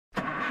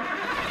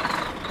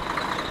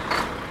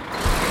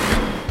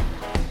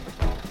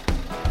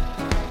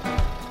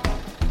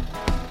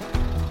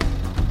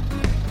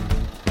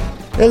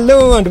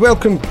Hello and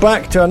welcome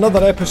back to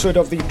another episode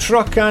of the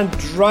Truck and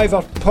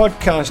Driver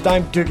Podcast.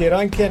 I'm Dougie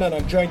Rankin and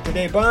I'm joined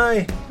today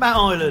by Matt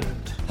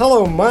Ireland.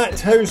 Hello Matt,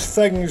 how's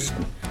things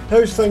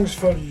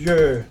for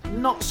you?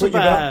 Not so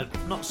bad.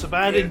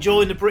 Yeah.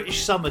 Enjoying the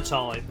British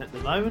summertime at the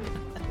moment.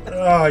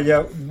 Oh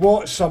yeah,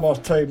 what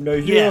summertime now?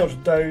 You're Yeah.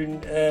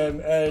 down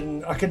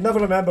in, I could never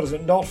remember, is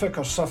it Norfolk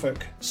or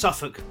Suffolk?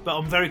 Suffolk, but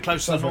I'm very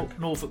close to the Suffolk.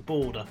 Norfolk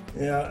border.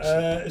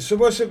 Yeah, so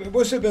what's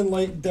it been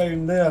like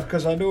down there?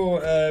 Because I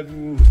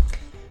know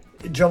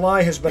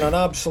July has been an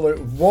absolute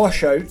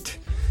washout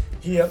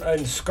here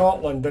in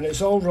Scotland, and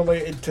it's all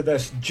related to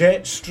this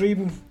jet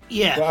stream,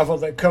 whatever,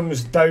 that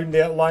comes down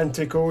the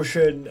Atlantic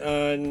Ocean,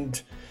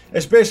 and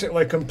it's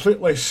basically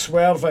completely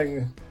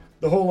swerving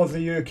the whole of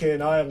the UK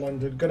and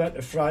Ireland and going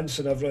into France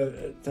and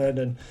everything,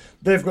 and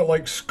they've got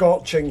like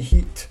scorching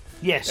heat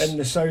in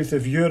the south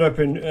of Europe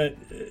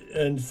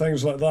and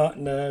things like that,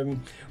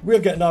 and we're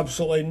getting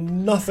absolutely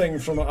nothing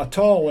from it at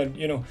all.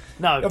 And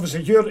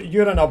obviously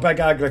you're in a big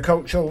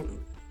agricultural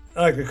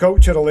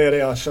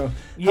area, so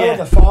how are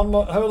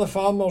the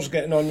farmers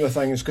getting on with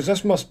things? Because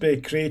this must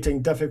be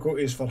creating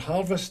difficulties for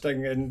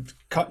harvesting and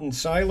cutting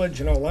silage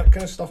and all that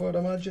kind of stuff, I would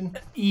imagine.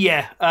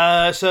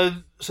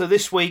 So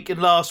this week and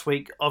last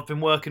week I've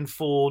been working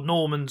for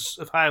Normans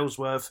of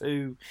Halesworth,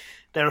 who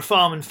they're a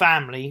farming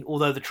family,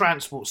 although the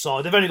transport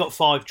side, they've only got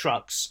 5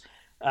 trucks,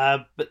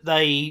 but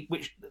the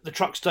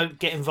trucks don't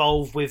get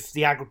involved with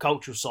the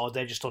agricultural side,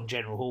 they're just on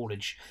general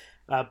haulage.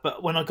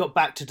 But when I got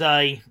back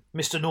today,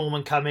 Mr.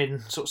 Norman come in,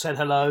 sort of said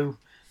hello,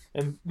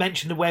 and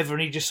mentioned the weather,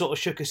 and he just sort of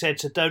shook his head,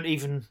 said, "Don't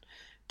even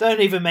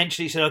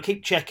mention it." He said, "I'll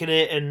keep checking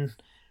it," and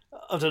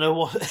I don't know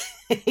what.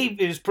 He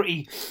was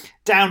pretty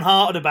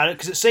downhearted about it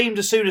because it seemed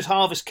as soon as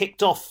harvest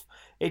kicked off,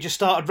 it just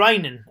started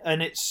raining,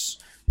 and it's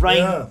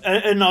rain,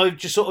 and I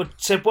just sort of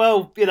said,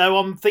 "Well,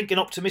 I'm thinking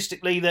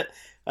optimistically that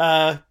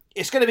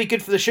it's going to be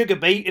good for the sugar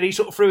beet," and he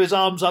sort of threw his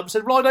arms up and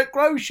said, "Well, I don't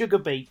grow sugar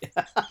beet."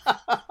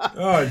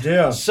 Oh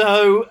dear.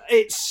 So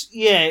it's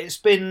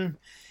been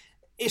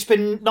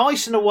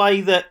nice in a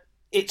way that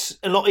it's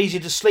a lot easier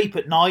to sleep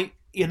at night.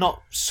 You're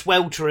not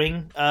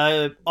sweltering.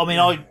 I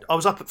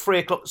was up at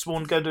 3:00 this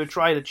morning going to do a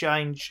trailer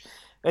change,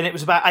 and it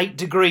was about 8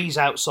 degrees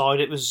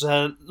outside. It was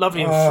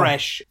lovely and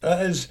fresh.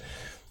 It is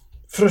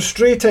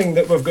frustrating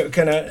that we've got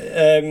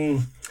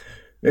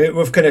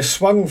we've kind of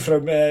swung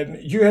from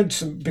you had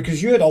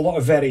a lot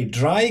of very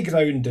dry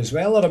ground as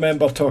well. I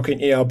remember talking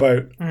to you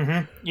about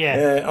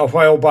a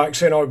while back,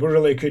 saying, "Oh, we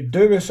really could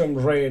do with some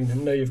rain,"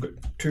 and now you've got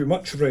too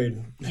much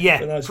rain.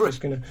 Yeah, that's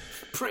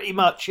pretty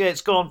much. Yeah,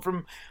 it's gone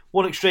from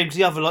one extreme to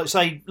the other. Like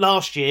say,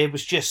 last year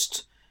was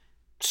just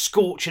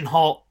scorching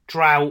hot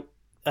drought,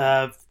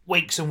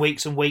 weeks and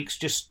weeks and weeks,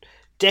 just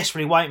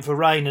desperately waiting for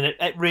rain, and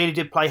it really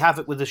did play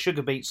havoc with the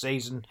sugar beet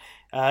season.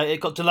 It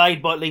got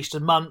delayed by at least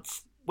a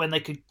month when they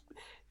could.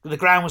 The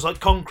ground was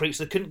like concrete,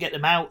 so they couldn't get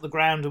them out the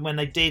ground, and when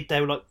they did,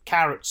 they were like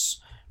carrots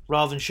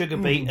rather than sugar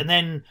beet. And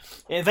then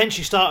it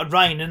eventually started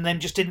raining, and then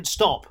just didn't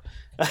stop.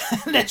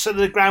 So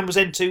the ground was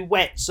then too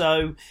wet.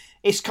 So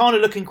it's kind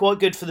of looking quite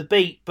good for the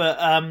beet, but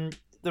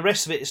the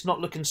rest of it is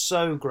not looking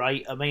so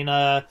great. I mean,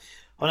 I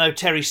know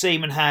Terry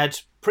Seaman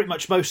had pretty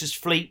much most of his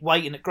fleet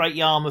waiting at Great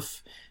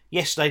Yarmouth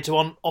yesterday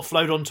to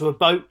offload onto a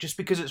boat just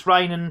because it's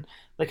raining.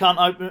 They can't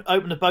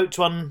open the boat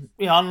to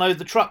unload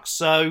the trucks,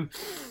 so.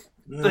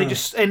 They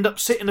just end up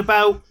sitting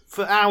about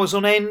for hours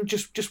on end,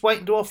 just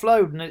waiting to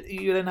offload, and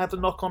you then have the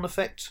knock-on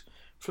effect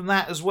from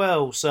that as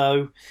well.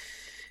 So,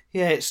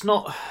 yeah, it's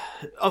not.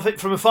 I think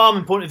from a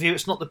farming point of view,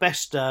 it's not the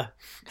best. Best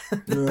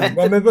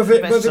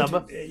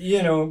summer.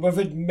 We've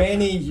had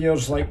many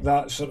years like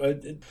that. Sort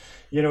of,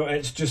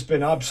 it's just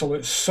been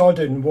absolute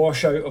sodden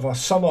washout of a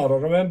summer. I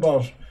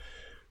remember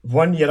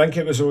one year, I think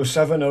it was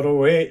 2007 or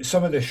 2008.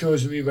 Some of the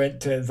shows that we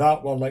went to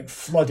that were like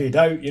flooded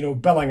out.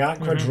 Billing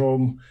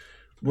Aquadrome.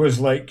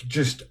 Was like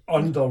just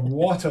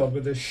underwater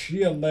with the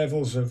sheer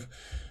levels of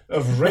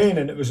rain,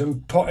 and it was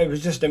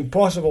just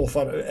impossible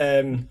for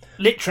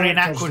literally an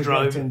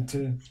aquadrome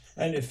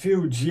into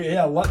fields.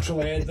 Yeah,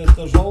 literally.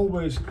 There's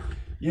always,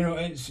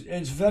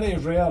 it's very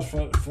rare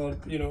for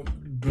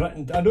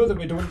Britain. I know that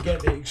we don't get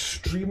the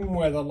extreme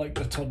weather like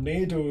the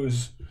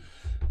tornadoes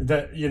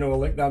that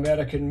like the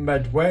American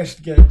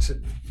Midwest gets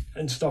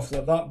and stuff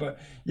like that, but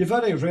you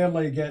very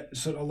rarely get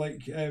sort of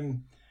like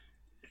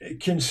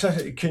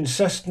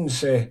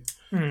consistency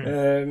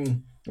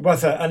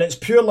with it, and it's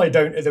purely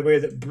down to the way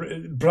that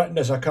Britain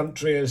as a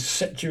country is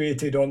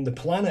situated on the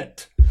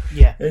planet.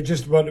 Yeah, we're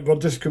just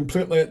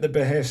completely at the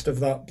behest of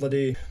that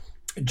bloody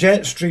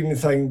jet stream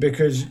thing,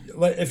 because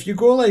like if you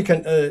go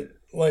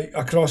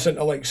across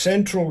into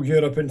Central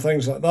Europe and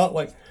things like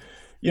that,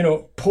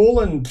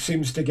 Poland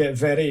seems to get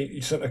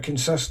very sort of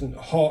consistent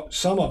hot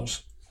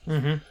summers.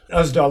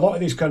 As do a lot of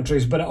these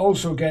countries, but it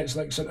also gets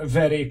sort of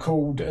very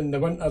cold in the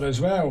winter as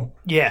well.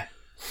 Yeah,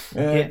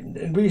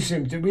 and we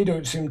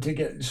don't seem to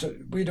get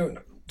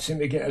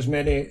as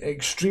many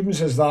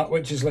extremes as that,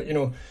 which is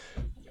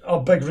a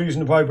big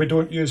reason why we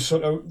don't use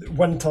sort of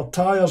winter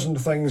tyres and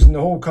things, and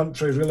the whole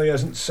country really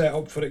isn't set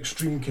up for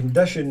extreme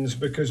conditions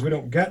because we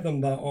don't get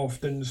them that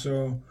often.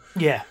 So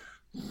yeah,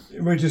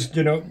 We just,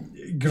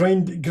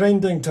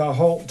 grinding to a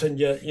halt in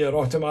your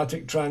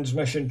automatic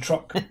transmission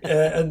truck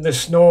in the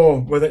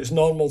snow with its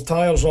normal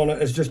tyres on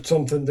it is just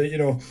something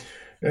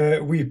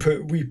that we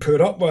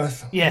put up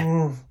with.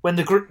 Yeah, when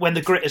the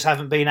gritters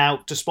haven't been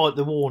out despite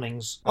the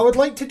warnings. I would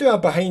like to do a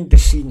behind the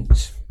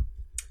scenes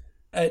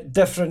at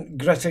different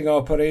gritting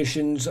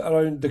operations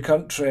around the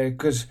country,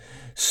 because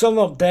some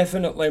are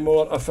definitely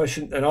more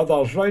efficient than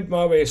others. Round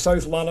my way,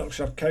 South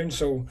Lanarkshire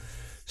Council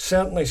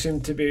certainly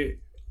seem to be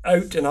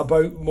out and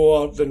about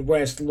more than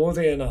West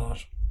Lothian are.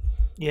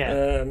 Yeah.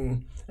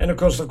 And of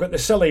course they've got the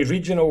silly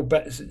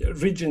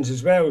regions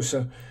as well,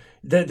 so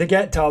they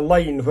get to a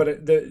line where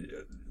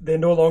they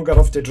no longer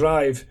have to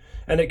drive,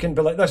 and it can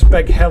be like this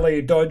big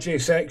hilly dodgy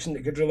section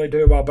that could really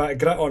do a bit of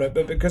grit on it,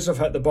 but because they've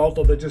hit the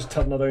border they just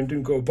turn around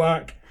and go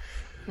back.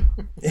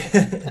 With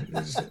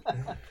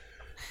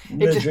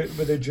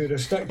the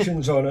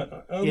jurisdictions on it.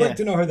 I'd like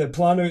to know how they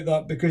plan out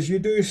that, because you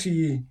do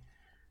see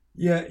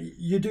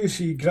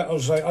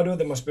gritters out. I know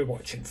they must be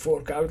watching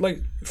forecast. I would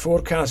like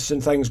forecasts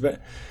and things,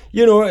 but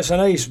it's a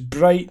nice,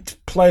 bright,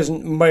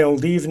 pleasant,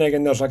 mild evening,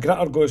 and there's a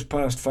gritter goes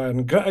past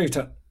firing grit out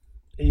it,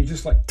 and you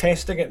just like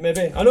testing it.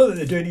 Maybe I know that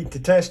they do need to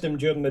test them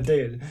during the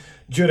day,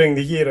 during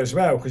the year as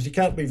well, because you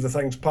can't leave the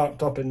things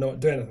parked up and not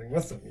do anything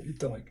with them. You need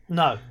to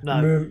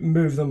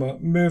move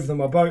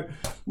them about.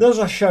 There's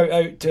a shout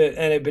out to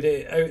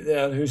anybody out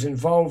there who's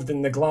involved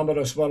in the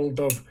glamorous world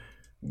of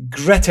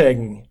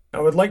gritting. I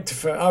would like to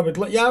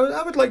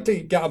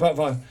get a bit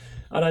of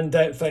an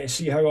in-depth thing to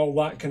see how all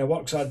that kind of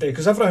works that day,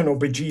 because everything will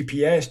be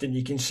GPSed and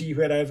you can see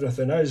where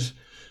everything is,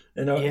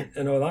 and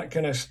all that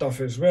kind of stuff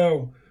as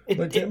well.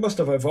 It must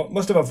have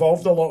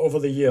evolved a lot over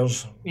the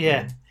years.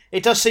 Yeah,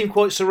 it does seem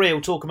quite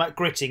surreal talking about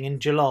gritting in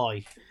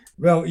July.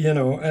 Well,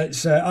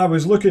 it's. I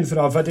was looking for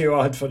a video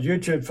I had for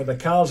YouTube for the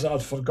cars that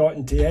I'd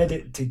forgotten to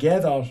edit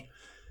together.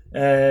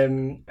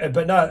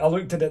 But now I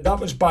looked at it, that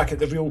was back at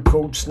the real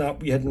cold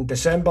snap we had in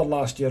December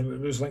last year. It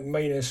was like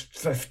minus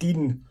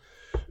 15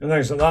 and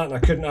things like that, and I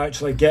couldn't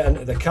actually get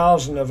into the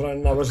cars and everything,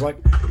 and I was like,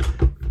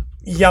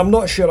 I'm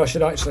not sure I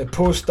should actually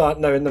post that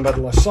now in the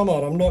middle of summer.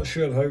 I'm not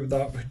sure how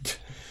that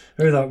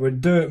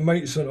would do. It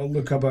might sort of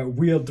look a bit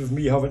weird of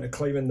me having to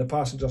climb in the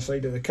passenger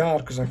side of the car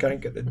because I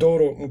can't get the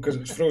door open because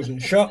it's frozen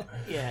shut.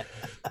 Yeah.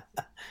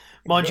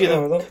 Mind you,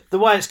 the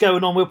way it's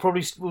going on, we'll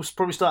probably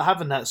start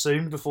having that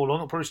soon. Before long,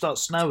 it'll probably start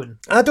snowing.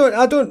 I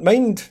don't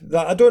mind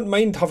that. I don't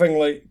mind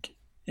having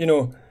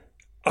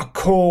a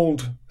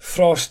cold,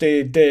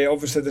 frosty day.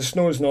 Obviously, the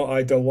snow's not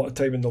ideal a lot of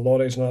time in the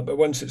lorries and that, but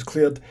once it's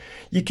cleared,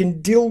 you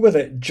can deal with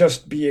it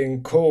just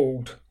being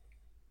cold.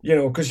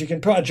 Because you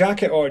can put a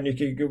jacket on, you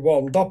can get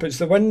warmed up. It's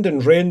the wind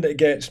and rain that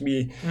gets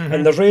me,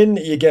 and the rain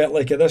that you get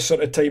like at this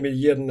sort of time of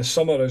year in the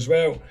summer as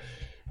well.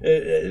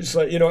 It's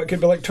like, it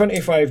could be like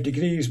 25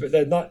 degrees, but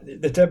then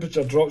the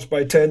temperature drops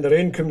by 10, the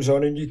rain comes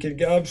on, and you can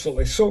get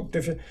absolutely soaked.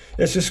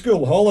 It's the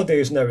school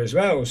holidays now as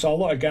well, so a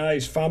lot of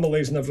guys,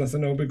 families and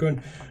everything will be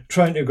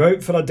trying to go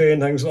out for a day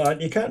and things like that,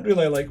 and you can't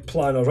really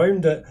plan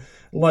around it,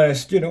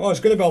 lest, it's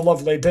going to be a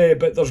lovely day,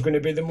 but there's going to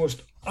be the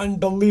most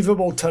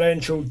unbelievable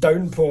torrential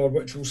downpour,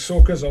 which will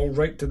soak us all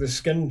right to the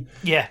skin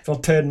for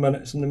 10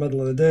 minutes in the middle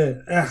of the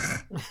day.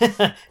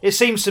 Ugh. It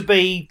seems to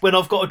be when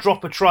I've got to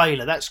drop a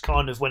trailer, that's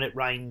kind of when it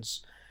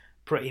rains.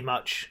 Pretty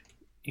much,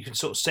 you can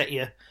sort of set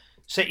your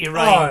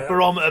rain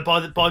barometer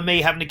by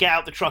me having to get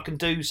out the truck and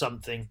do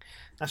something.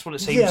 That's what it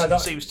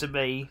seems to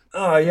me.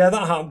 Oh yeah,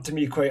 that happened to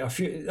me quite a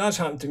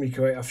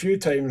few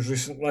times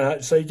recently.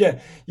 Actually,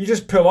 you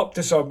just pull up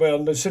to somewhere,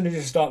 and as soon as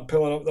you start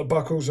pulling up the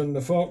buckles and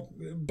the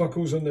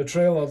buckles on the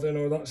trailer,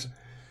 that's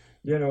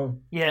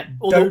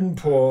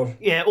downpour.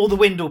 Or the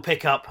wind will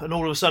pick up, and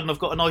all of a sudden I've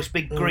got a nice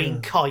big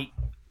green kite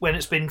when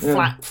it's been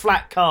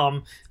flat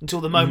calm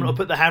until the moment I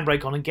put the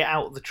handbrake on and get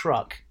out of the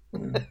truck.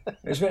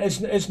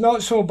 It's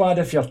not so bad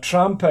if you're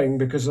tramping,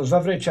 because there's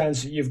every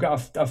chance that you've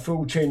got a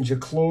full change of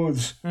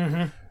clothes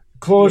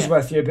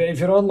with you. But if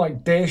you're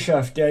on day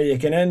shift, you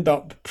can end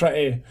up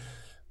pretty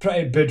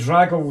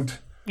bedraggled.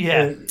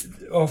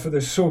 Off of the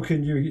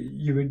soaking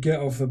you would get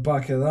off the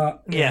back of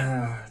that.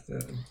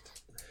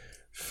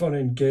 Fun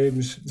and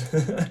games.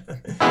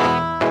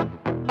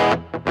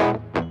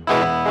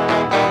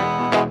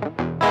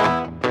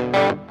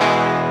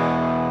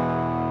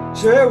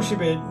 So what else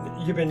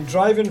you've been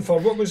driving for?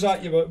 What was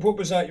that you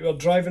were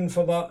driving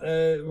for?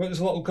 That what was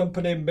the little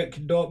company,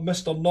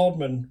 Mr.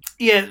 Norman?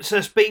 Yeah, so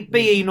it's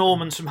BE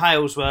Normans from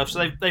Halesworth.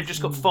 So they've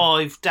just got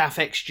 5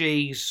 DAF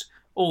XGs,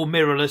 all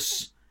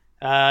mirrorless.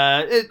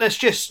 That's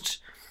just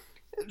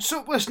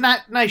it's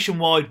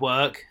nationwide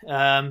work.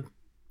 I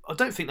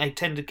don't think they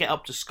tend to get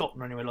up to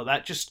Scotland or anywhere like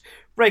that. Just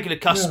regular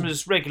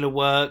customers, regular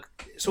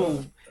work. It's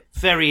all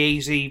very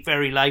easy,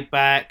 very laid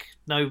back,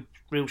 no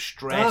real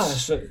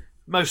stress.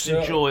 Most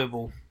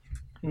enjoyable.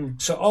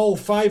 So all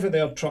 5 of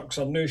their trucks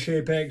are new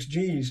shape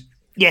XGs?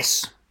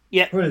 Yes.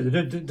 Yeah.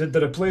 Did they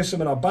replace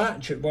them in a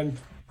batch at one?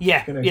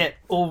 Yeah.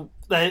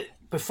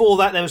 Before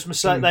that, they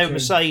were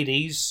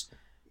Mercedes.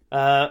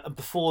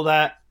 Before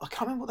that, I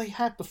can't remember what they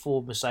had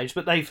before Mercedes,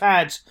 but they've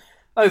had,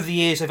 over the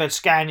years, they've had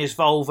Scanias,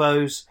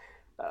 Volvos.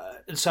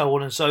 and so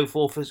on and so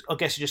forth. I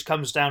guess it just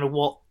comes down to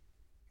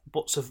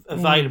what's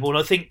available. And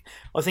I think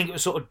it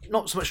was sort of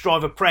not so much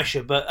driver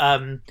pressure, but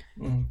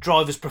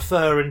drivers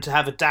preferring to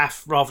have a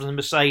DAF rather than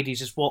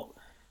Mercedes is what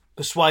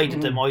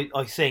persuaded them.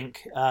 I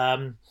think,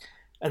 and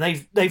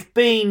they've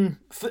been,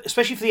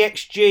 especially for the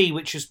XG,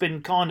 which has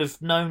been kind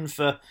of known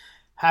for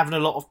having a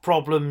lot of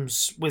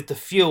problems with the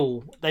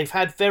fuel. They've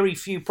had very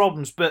few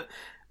problems, but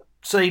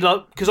say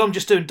because I'm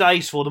just doing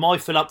days for them, I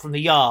fill up from the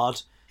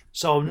yard,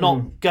 so I'm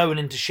not going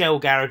into shell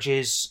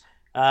garages.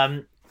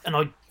 And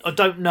I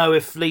don't know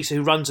if Lisa,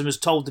 who runs them, has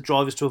told the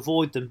drivers to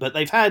avoid them, but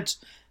they've had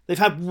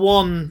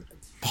one,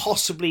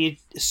 possibly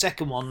a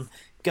second one,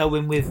 go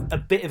in with a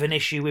bit of an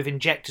issue with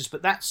injectors,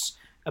 but that's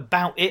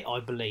about it, I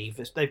believe.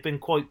 They've been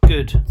quite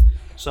good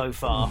so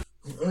far.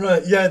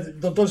 Right, yeah,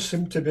 there does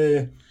seem to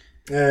be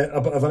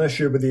a bit of an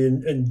issue with the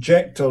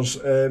injectors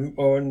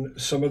on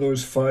some of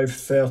those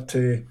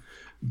 530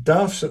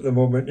 DAFs at the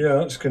moment. Yeah,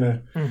 that's kind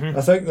of.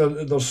 I think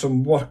there's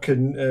some work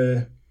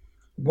in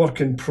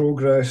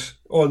progress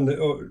on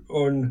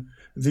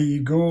the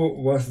go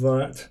with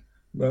that.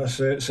 That's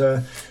it.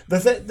 So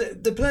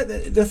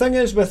the thing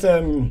is with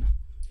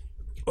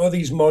all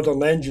these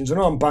modern engines, I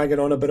know I'm banging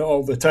on about it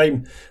all the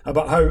time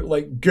about how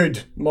like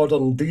good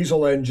modern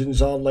diesel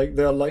engines are. Like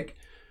they're like,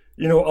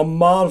 a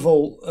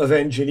marvel of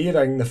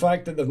engineering. The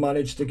fact that they've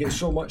managed to get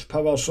so much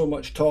power, so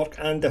much torque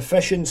and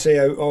efficiency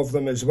out of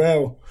them as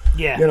well.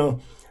 Yeah.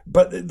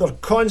 But they're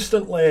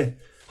constantly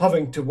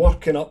having to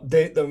work and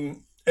update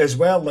them as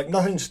well. Like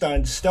nothing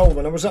stands still.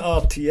 When I was at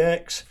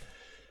RTX,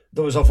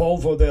 there was a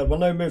Volvo there. We're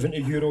now moving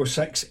to Euro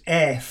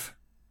 6F.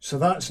 So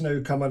that's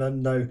now coming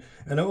in now.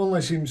 And it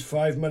only seems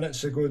 5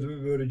 minutes ago that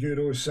we were at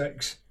Euro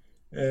 6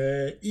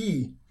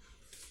 E.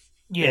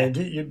 Yeah.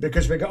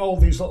 Because we got all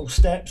these little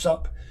steps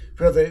up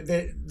where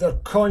they're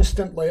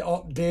constantly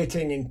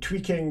updating and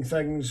tweaking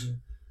things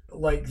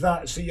like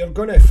that. So you're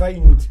going to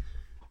find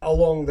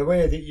along the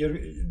way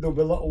that there'll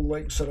be little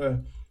like sort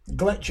of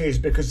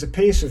glitches because the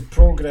pace of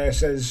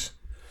progress is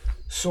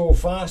so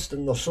fast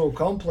and they're so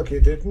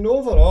complicated. And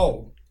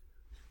overall,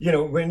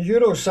 when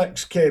Euro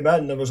 6 came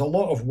in, there was a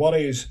lot of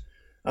worries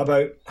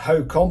about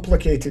how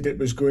complicated it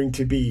was going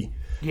to be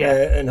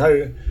and how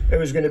it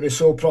was going to be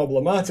so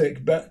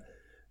problematic. But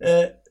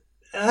it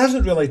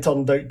hasn't really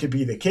turned out to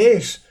be the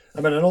case. I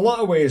mean, in a lot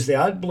of ways, the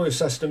AdBlue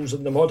systems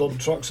on the modern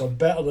trucks are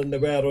better than they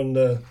were on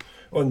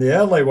the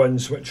early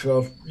ones, which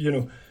were,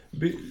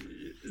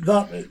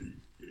 that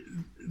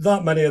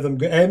many of them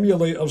got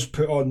emulators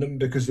put on them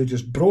because they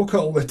just broke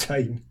all the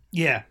time.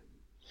 Yeah.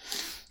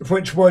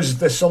 Which was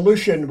the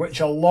solution, which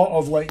a lot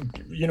of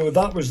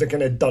that was the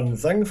kind of done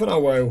thing for a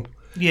while.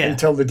 Yeah.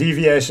 Until the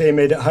DVSA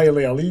made it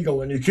highly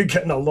illegal and you could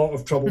get in a lot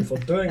of trouble for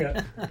doing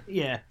it.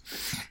 Yeah.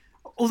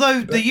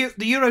 Although the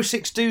Euro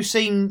 6 do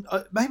seem,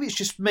 maybe it's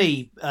just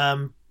me,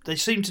 they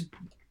seem to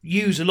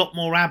use a lot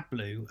more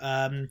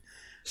AdBlue.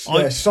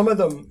 Some of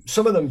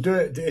them do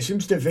it. It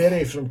seems to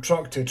vary from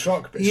truck to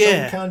truck, but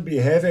some can be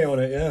heavy on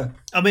it. Yeah.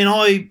 I mean,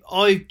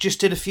 I just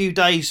did a few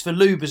days for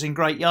Lubers in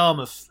Great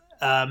Yarmouth,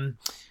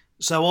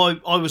 so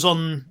I was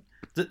on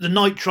the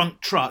night trunk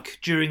truck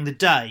during the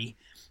day,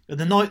 and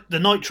the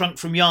night trunk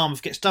from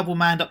Yarmouth gets double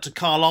manned up to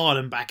Carlisle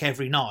and back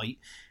every night,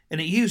 and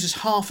it uses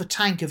half a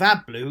tank of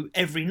AdBlue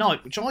every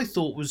night, which I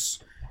thought was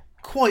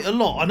quite a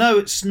lot. I know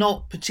it's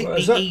not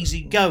particularly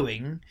easy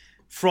going.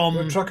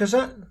 What truck is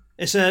that?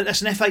 That's an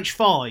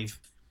FH5,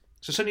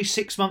 so it's only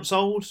 6 months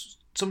old,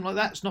 something like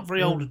that. It's not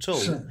very old at all.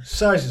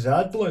 Size is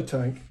AdBlue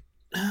tank?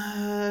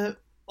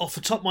 Off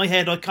the top of my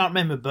head, I can't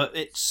remember, but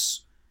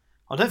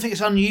I don't think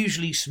it's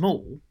unusually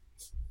small.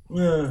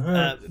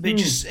 But it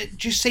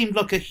just seemed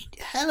like a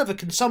hell of a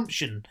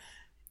consumption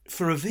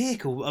for a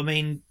vehicle. I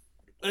mean,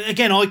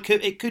 again,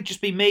 it could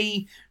just be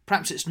me.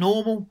 Perhaps it's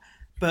normal.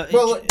 But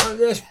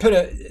let's put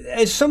it.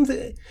 It's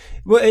something.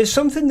 Well, it's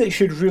something that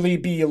should really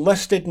be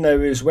listed now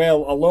as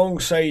well,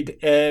 alongside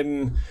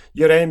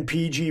your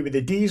MPG with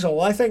the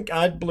diesel. I think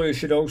AdBlue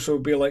should also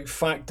be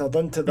factored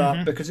into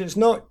that because it's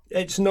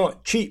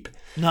not cheap.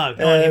 No, not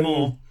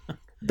anymore.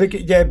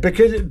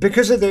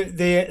 Because of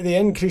the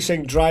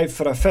increasing drive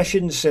for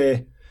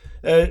efficiency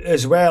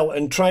as well,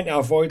 and trying to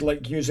avoid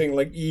using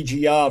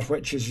EGR,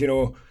 which is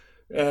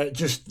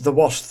just the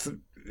worst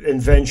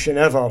invention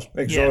ever,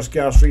 exhaust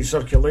gas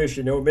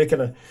recirculation,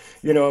 making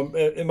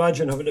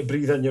imagine having to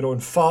breathe in your own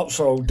farts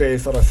all day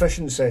for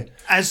efficiency.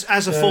 As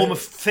a former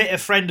fitter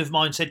friend of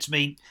mine said to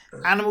me,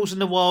 animals in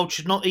the wild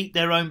should not eat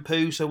their own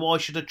poo, so why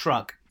should a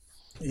truck?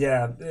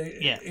 Yeah,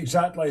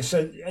 exactly.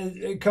 So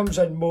it comes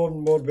in more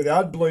and more with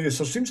AdBlue.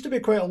 So there seems to be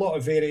quite a lot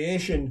of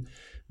variation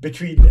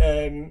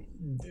between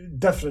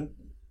different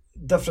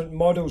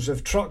models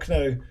of truck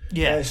now.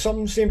 Yeah.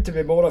 Some seem to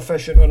be more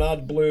efficient on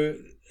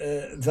AdBlue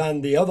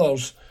than the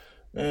others,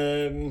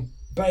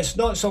 but it's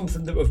not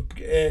something that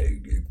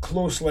we've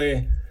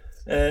closely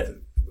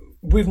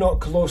we've not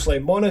closely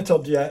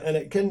monitored yet, and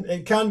it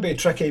can be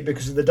tricky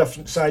because of the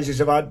different sizes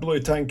of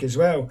AdBlue tank as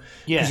well.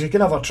 Yeah. Because you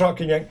can have a truck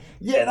and you think,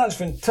 yeah, that's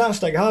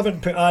fantastic. I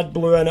haven't put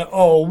AdBlue in it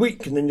all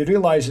week, and then you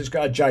realise it's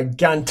got a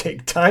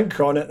gigantic tank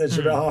on it that's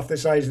about half the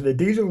size of the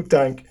diesel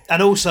tank.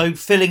 And also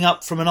filling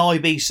up from an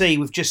IBC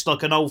with just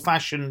like an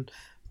old-fashioned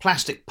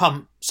plastic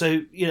pump,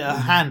 so a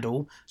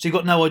handle, so you've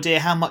got no idea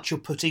how much you're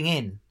putting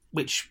in.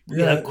 Which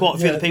quite a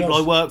few of the people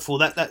I work for,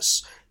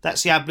 that's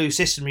the AdBlue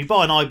system. You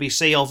buy an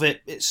IBC of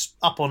it, it's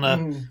up on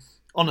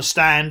a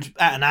stand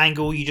at an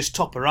angle. You just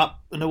top her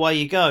up, and away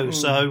you go.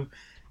 So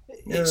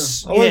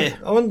it's I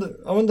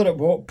wonder at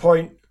what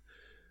point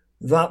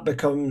that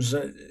becomes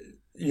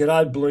your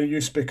AdBlue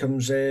use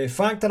becomes a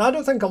factor. I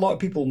don't think a lot of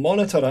people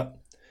monitor it.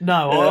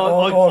 No,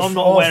 I'm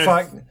not aware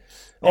of.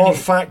 Or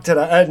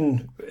factor it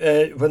in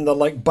when they're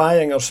like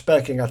buying or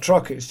speccing a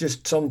truck. It's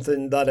just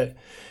something that it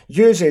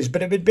uses.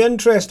 But it would be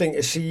interesting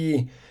to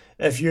see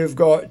if you've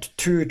got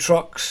two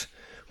trucks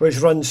which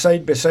run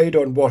side by side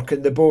on work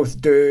and they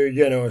both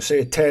do,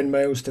 say 10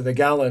 miles to the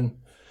gallon.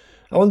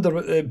 I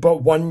wonder,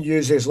 but one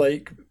uses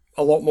like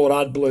a lot more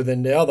AdBlue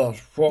than the other.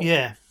 What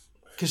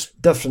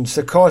difference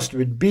the cost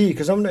would be?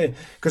 Because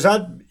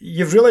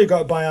you've really got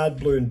to buy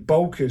AdBlue in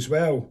bulk as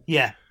well.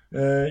 Yeah.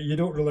 You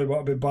don't really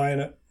want to be buying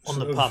it on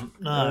the pump,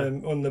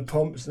 no. On the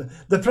pumps,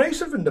 the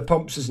price of the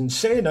pumps is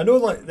insane. I know,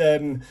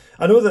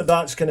 that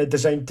that's kind of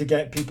designed to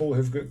get people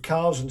who've got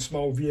cars and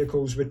small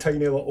vehicles with tiny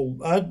little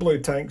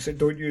AdBlue tanks that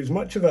don't use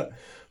much of it.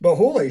 But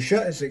holy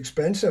shit, it's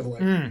expensive.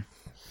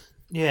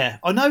 Yeah,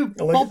 I know.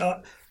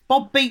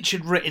 Bob Beach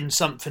had written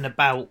something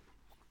about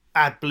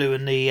AdBlue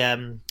and the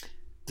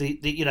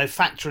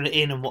factoring it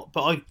in and what.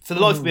 But for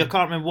the life of me, I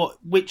can't remember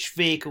which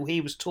vehicle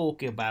he was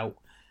talking about.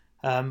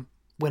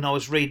 When I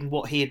was reading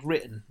what he had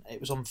written, it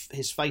was on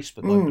his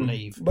Facebook, I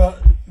believe.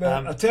 But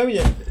I tell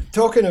you,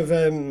 talking of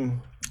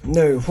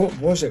what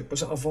was it?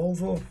 Was it a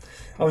Volvo?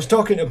 I was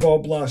talking to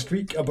Bob last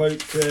week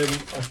about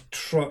a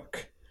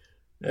truck,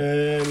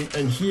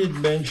 and he had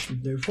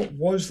mentioned, what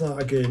was that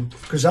again?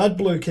 Because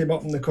AdBlue came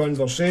up in the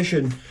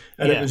conversation,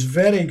 and it was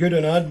very good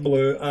on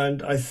AdBlue,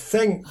 and I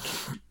think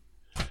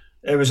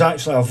it was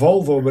actually a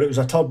Volvo, but it was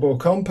a turbo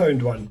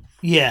compound one.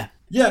 Yeah.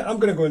 Yeah, I'm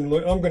going to go and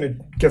look. I'm going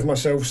to give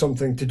myself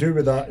something to do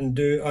with that and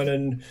do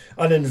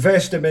an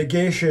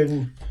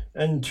investigation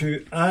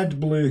into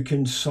AdBlue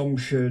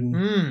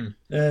consumption.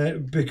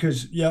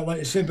 Because, like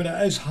I said, but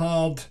it is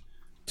hard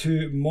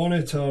to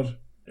monitor.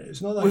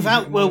 It's not that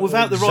without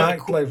the right.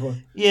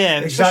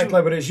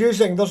 Exactly what it's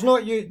using. There's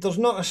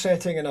not a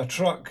setting in a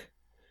truck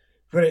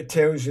where it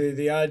tells you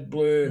the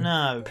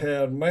AdBlue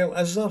per mile.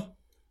 Is there?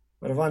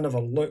 Or have I never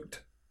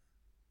looked?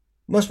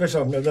 Must be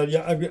something there.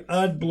 Yeah, I've got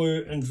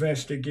AdBlue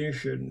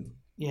investigation.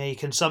 Yeah, your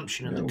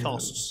consumption and the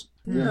costs.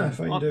 Yeah,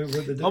 find out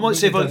what the I might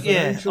see if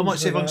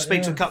I can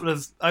speak to a couple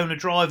of owner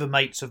driver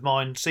mates of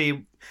mine.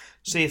 See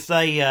if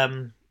they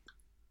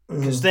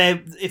because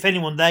if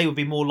anyone they would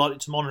be more likely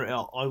to monitor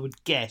it. I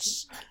would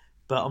guess,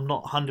 but I'm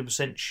not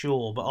 100%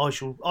 sure. But I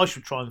shall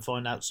try and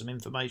find out some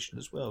information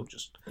as well.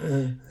 Just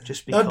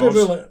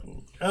because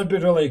I'd be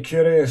really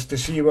curious to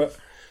see what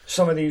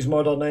some of these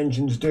modern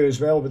engines do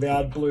as well with the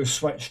AdBlue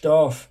switched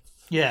off.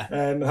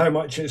 Yeah. How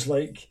much it's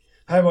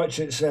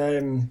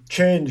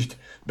changed,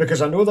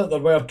 because I know that there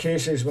were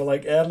cases with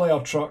like earlier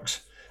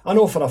trucks. I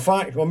know for a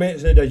fact my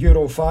mate had a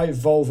Euro 5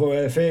 Volvo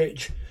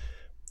FH.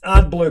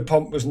 AdBlue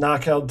pump was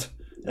knackered.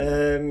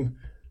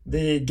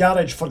 The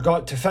garage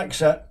forgot to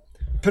fix it,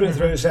 put it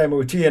through its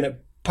MOT, and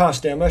it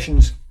passed the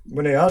emissions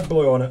when it had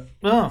AdBlue on it.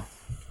 Oh.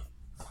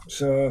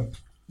 So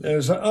it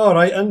was all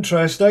right,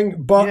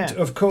 interesting, but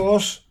of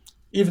course,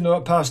 even though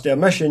it passed the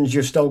emissions,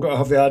 you've still got to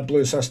have the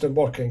AdBlue system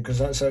working, because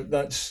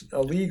that's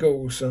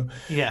illegal. So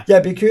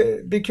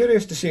be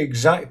curious to see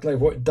exactly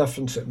what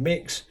difference it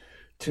makes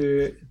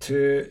to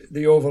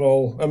the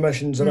overall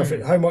emissions,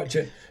 and how much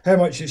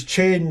it's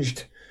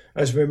changed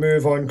as we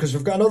move on, because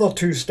we've got another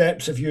 2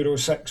 steps of Euro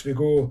 6. We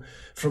go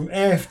from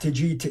F to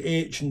G to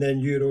H, and then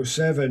Euro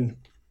 7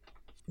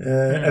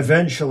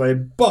 eventually.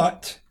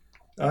 But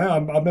I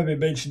maybe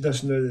mentioned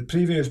this in the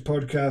previous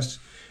podcasts.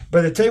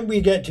 By the time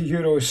we get to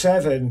Euro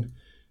 7,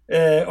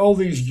 all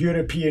these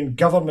European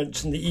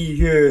governments in the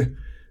EU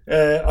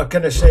are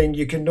kind of saying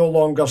you can no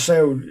longer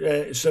sell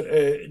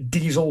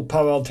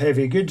diesel-powered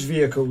heavy goods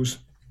vehicles.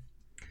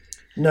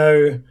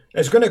 Now,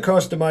 it's going to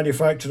cost the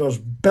manufacturers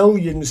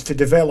billions to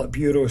develop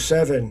Euro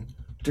 7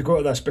 to go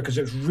to this, because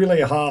it's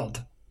really hard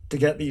to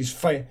get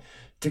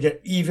to get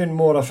even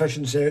more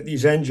efficiency out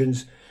these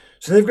engines.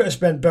 So they've got to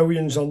spend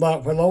billions on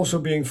that, while also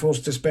being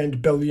forced to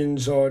spend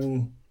billions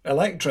on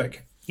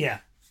electric. Yeah.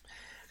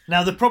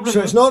 Now the problem.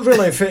 So it's not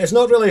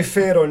really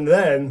fair on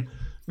them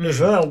as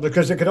well,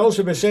 because they could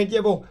also be saying,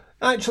 well,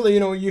 actually,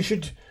 you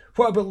should.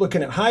 What about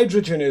looking at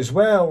hydrogen as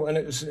well? And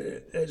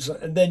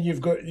and then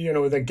you've got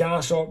the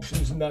gas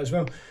options and that as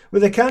well. Well,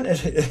 they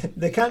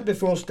can't be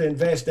forced to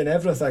invest in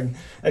everything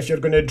if you're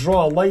going to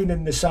draw a line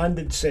in the sand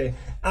and say,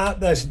 at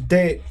this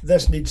date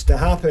this needs to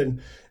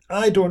happen.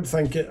 I don't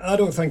think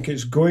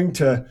it's going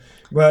to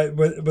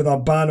with a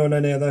ban on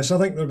any of this. I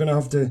think they're going to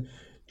have to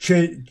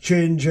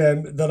change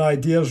their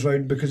ideas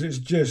round, because it's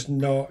just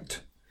not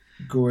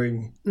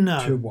going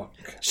to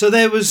work. So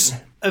there was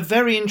a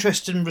very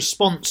interesting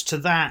response to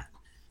that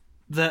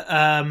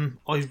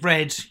I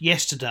read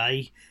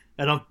yesterday,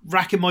 and I'm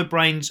racking my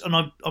brains, and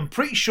I'm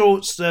pretty sure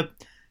it's the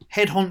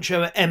head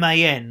honcho at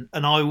MAN,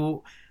 and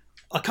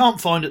I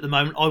can't find it at the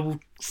moment. I will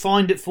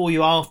find it for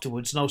you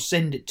afterwards, and I'll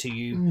send it to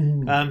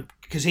you,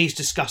 because he's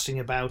discussing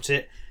about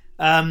it.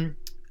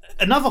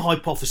 Another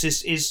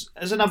hypothesis is,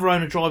 as another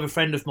owner-driver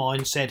friend of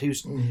mine said,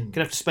 who's going to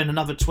have to spend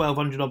another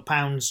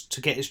 £1,200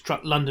 to get his truck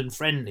London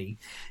friendly.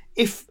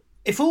 If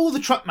all the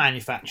truck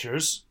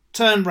manufacturers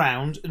turned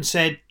round and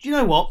said, you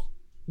know what,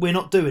 we're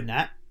not doing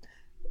that,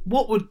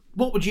 what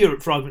would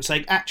Europe, for argument's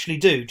sake, actually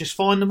do? Just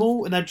fine them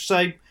all, and they'd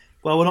say,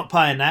 well, we're not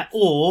paying that,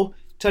 or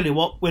tell you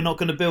what, we're not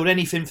going to build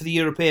anything for the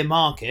European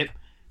market.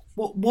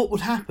 What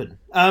would happen?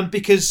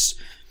 Because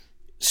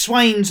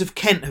Swains of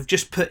Kent have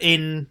just put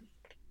in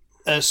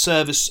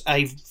service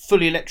a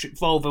fully electric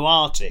Volvo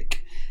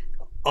Arctic,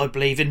 I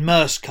believe, in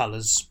Maersk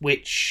colours,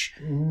 which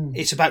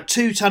it's about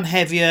 2 tonne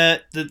heavier.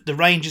 The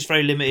range is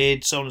very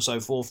limited, so on and so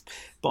forth.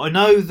 But I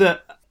know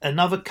that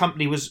another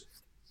company was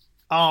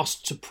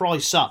asked to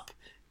price up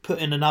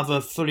putting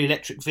another fully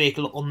electric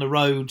vehicle on the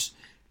road,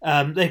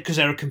 because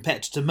they're a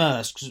competitor to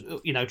Maersk,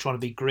 trying to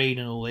be green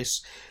and all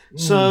this.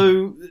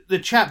 So the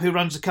chap who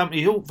runs the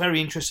company, all very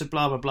interested,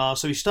 blah blah blah.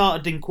 So he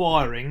started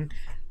inquiring.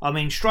 I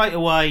mean, straight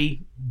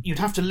away, you'd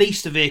have to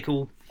lease the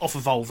vehicle off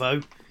of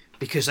Volvo,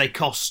 because they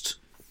cost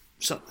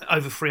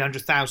over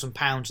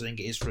 £300,000, I think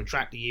it is, for a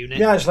tractor unit.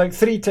 Yeah, it's like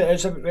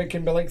it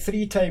can be like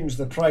 3 times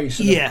the price.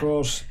 And of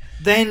course,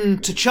 then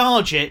to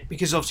charge it,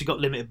 because obviously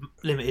got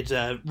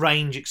limited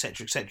range,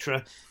 etc.,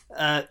 etc.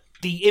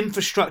 The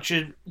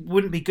infrastructure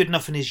wouldn't be good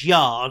enough in his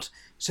yard,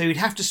 so he'd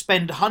have to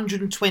spend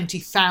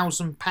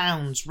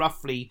 £120,000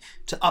 roughly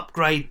to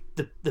upgrade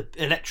the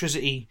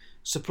electricity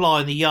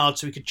supply in the yard,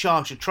 so he could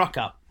charge the truck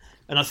up.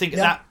 And I think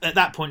at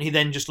that point he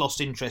then just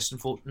lost interest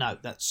and thought, no,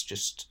 that's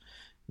just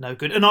no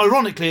good. And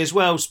ironically as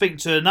well, speaking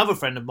to another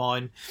friend of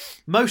mine,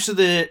 most of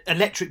the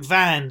electric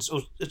vans,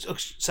 or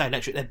say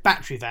electric, they're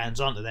battery vans,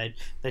 aren't they?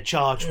 They're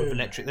charged with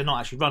electric. They're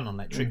not actually run on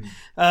electric.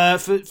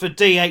 For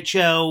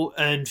DHL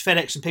and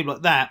FedEx and people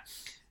like that,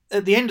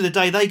 at the end of the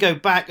day, they go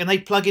back and they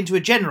plug into a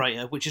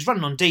generator, which is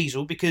running on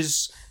diesel,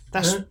 because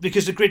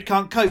because the grid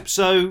can't cope.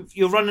 So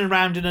you're running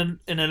around in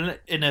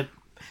a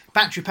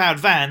battery-powered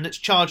van that's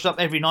charged up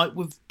every night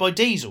by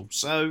diesel.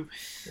 So,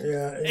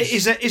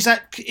 is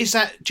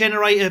that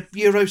generator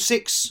Euro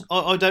 6?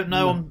 I don't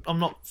know. No. I'm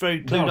not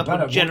very clued up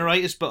on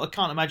generators, but I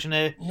can't imagine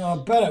they're... No, I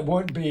bet it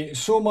won't be.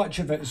 So much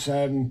of it's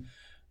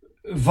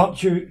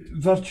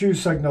virtue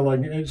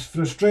signalling. It's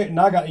frustrating.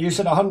 You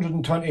said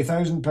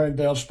 £120,000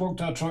 there. I spoke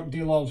to a truck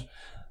dealer,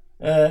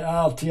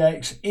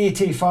 RTX,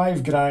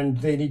 85 grand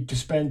they need to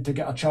spend to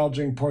get a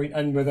charging point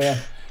in with there.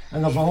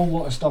 And there's a whole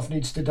lot of stuff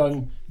needs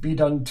to be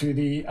done to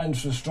the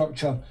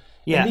infrastructure.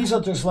 Yeah. And these are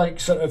just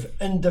like sort of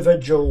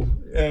individual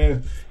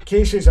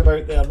cases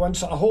about there.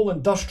 Once a whole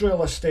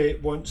industrial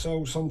estate wants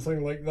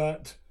something like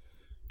that.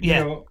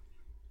 Yeah.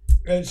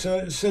 It's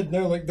said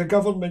now, like, the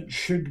government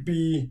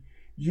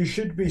you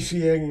should be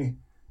seeing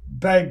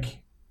big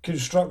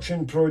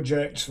construction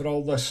projects for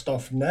all this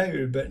stuff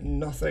now, but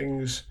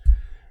nothing's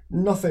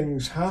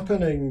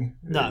happening.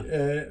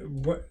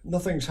 No.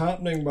 Nothing's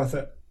happening with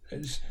it.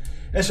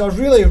 It's a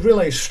really,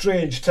 really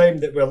strange time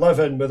that we live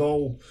in with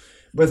all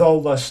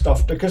this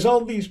stuff, because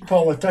all these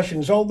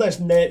politicians, all this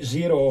net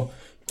zero,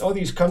 all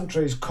these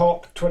countries,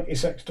 COP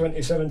 26,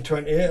 27,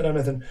 28 or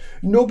anything,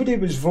 nobody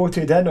was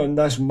voted in on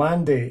this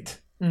mandate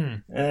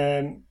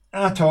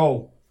at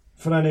all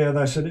for any of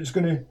this, and it's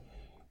going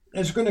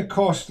to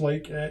cost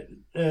like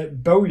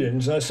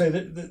billions. I say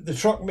that the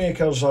truck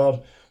makers are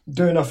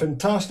doing a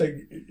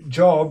fantastic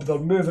job. They're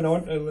moving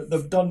on.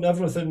 They've done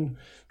everything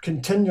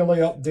continually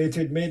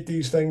updated, made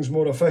these things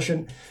more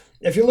efficient.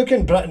 If you look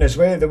in Britain as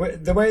well,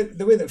 the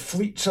way that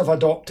fleets have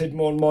adopted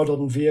more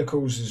modern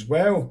vehicles as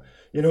well,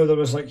 there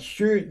was like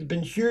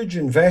huge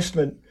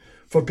investment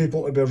for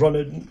people to be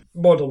running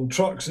modern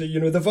trucks.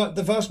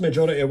 The vast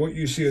majority of what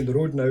you see on the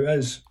road now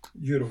is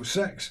Euro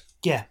 6.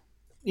 Yeah.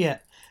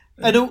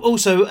 And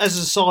also, as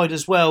a side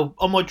as well,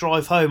 on my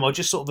drive home, I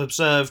just sort of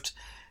observed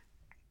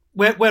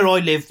where I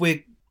live,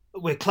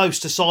 we're close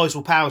to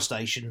Sizewell Power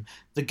Station.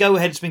 The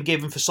go-ahead's been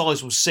given for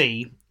Sizewell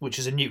C, which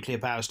is a nuclear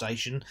power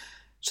station.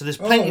 So there's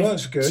plenty. Oh,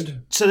 that's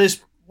good. So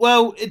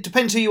it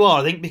depends who you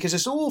are, I think, because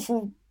there's an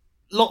awful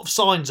lot of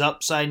signs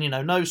up saying,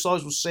 no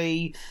Sizewell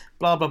C,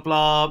 blah blah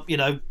blah,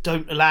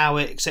 don't allow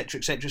it, etc.,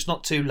 etc. It's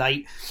not too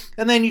late.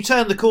 And then you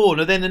turn the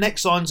corner, then the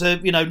next signs are,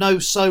 no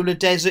solar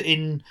desert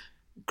in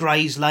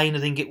Grays Lane, I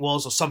think it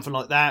was, or something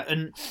like that.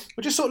 And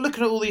we're just sort of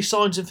looking at all these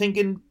signs and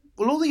thinking,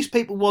 well, all these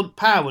people want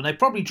power, and they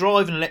probably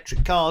drive in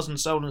electric cars and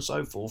so on and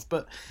so forth,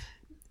 but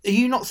are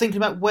you not thinking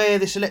about where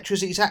this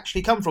electricity has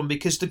actually come from?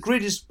 Because the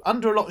grid is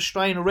under a lot of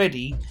strain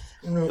already.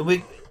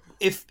 No.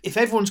 If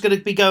everyone's going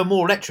to be going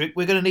more electric,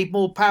 we're going to need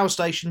more power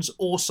stations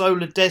or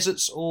solar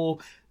deserts or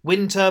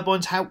wind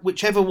turbines,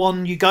 whichever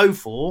one you go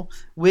for,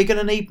 we're going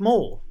to need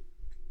more.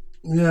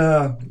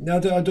 Yeah, I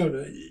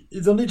don't.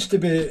 There needs to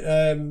be.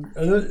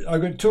 I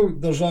got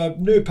told there's a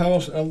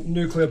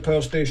nuclear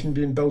power station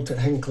being built at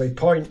Hinkley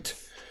Point,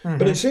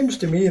 but it seems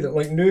to me that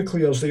like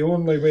nuclear is the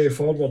only way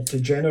forward to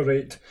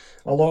generate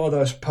a lot of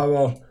this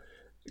power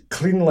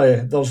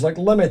cleanly. There's like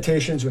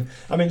limitations.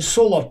 I mean,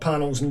 solar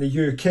panels in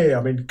the UK.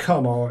 I mean,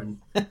 come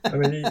on. I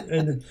mean,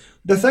 and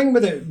the thing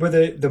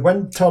with the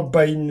wind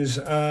turbines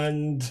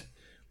and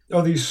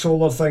all these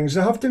solar things,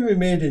 they have to be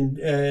made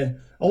in.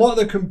 A lot of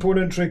the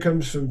componentry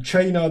comes from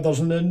China.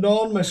 There's an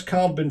enormous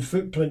carbon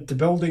footprint to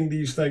building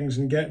these things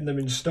and getting them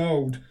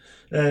installed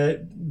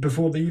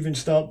before they even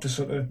start to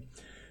sort of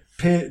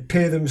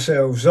pay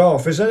themselves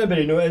off. Is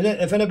anybody know?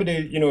 If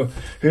anybody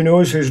who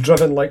knows who's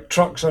driven like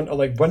trucks onto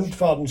like wind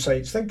farm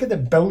sites, think of the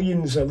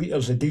billions of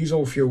litres of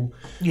diesel fuel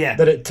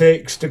that it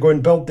takes to go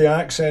and build the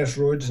access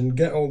roads and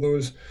get all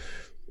those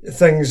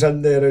things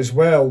in there as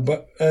well.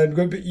 But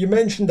you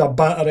mentioned a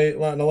battery,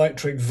 like an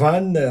electric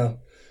van there.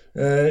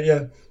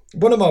 Yeah,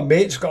 one of my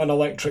mates got an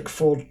electric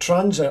Ford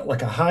Transit,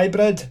 like a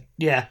hybrid.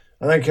 Yeah,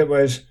 I think it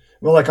was.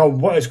 Well, like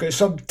it's got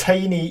some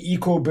tiny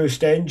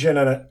EcoBoost engine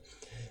in it,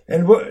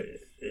 and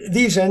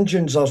these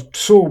engines are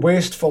so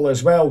wasteful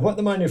as well. What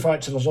the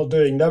manufacturers are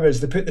doing now is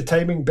they put the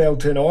timing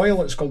belt in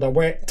oil. It's called a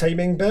wet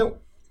timing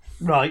belt.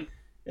 Right.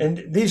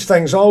 And these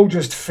things all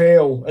just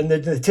fail, and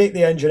they take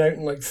the engine out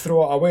and like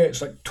throw it away.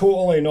 It's like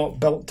totally not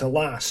built to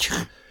last.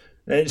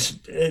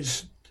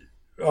 It's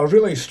a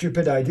really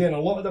stupid idea, and a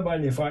lot of the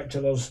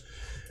manufacturers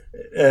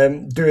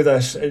do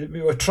this.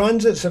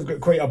 Transits have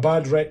got quite a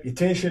bad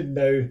reputation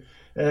now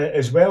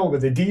as well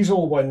with the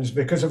diesel ones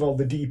because of all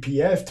the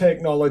DPF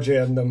technology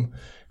in them,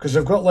 because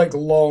they've got like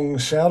long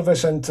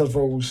service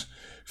intervals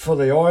for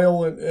the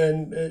oil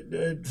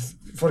and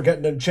for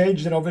getting them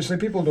changed, and obviously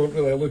people don't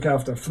really look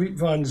after fleet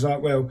vans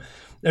that well.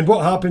 And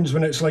what happens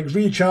when it's like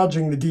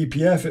recharging the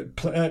DPF,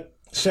 it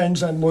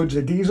sends in loads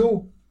of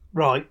diesel.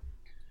 Right.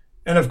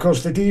 And of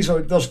course the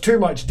diesel, there's too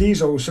much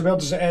diesel, so where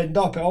does it end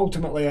up? It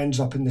ultimately ends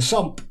up in the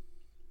sump.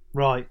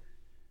 Right.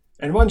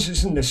 And once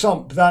it's in the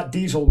sump, that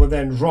diesel will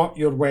then rot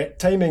your wet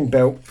timing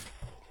belt.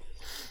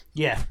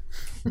 Yeah.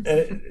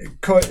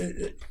 It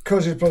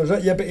causes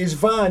problems. Yeah, but his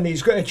van,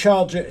 he's got to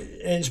charge it.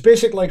 It's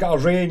basically got a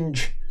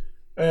range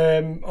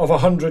of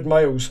 100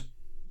 miles.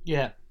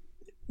 Yeah.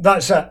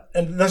 That's it.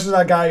 And this is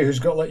a guy who's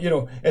got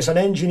it's an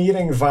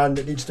engineering van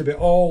that needs to be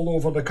all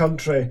over the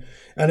country,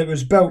 and it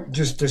was built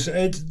just to.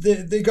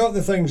 They got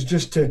the things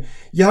just to.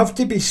 You have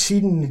to be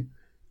seen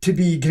to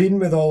be green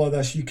with all of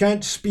this. You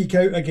can't speak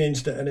out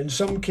against it, and in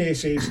some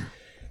cases,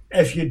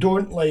 if you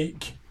don't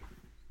like.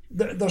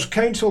 There's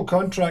council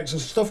contracts,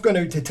 there's stuff going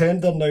out to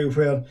tender now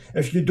where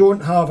if you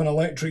don't have an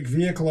electric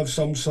vehicle of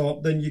some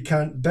sort, then you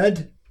can't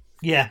bid.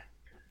 Yeah.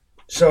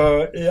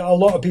 So a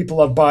lot of people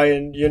are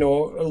buying,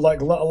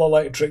 like little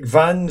electric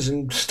vans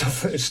and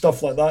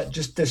stuff like that,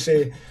 just to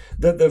say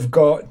that they've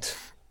got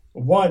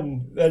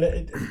one.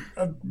 And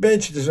I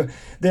mentioned this.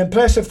 The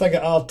impressive thing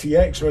at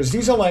RTX was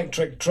these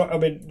electric trucks. I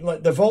mean,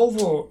 like those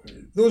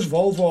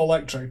Volvo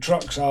electric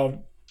trucks are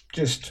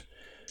just.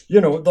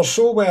 They're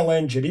so well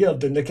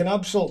engineered, and they can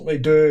absolutely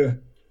do,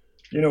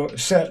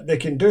 they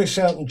can do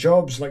certain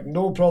jobs like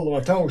no problem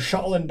at all,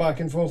 shuttling back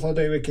and forth all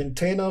day with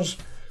containers,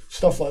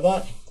 stuff like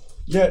that.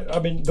 Yeah, I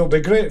mean, they'll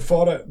be great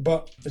for it,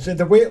 but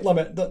the weight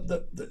limit, they're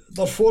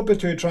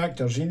 4x2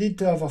 tractors. You need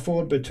to have a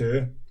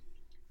 4x2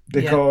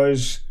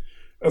 because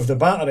of the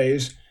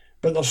batteries,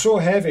 but they're so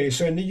heavy.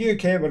 So in the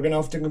UK, we're going to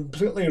have to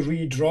completely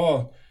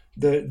redraw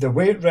the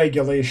weight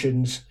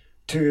regulations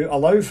to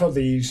allow for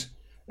these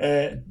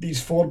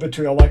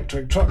 4x2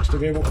 electric trucks to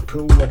be able to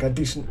pull like a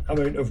decent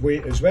amount of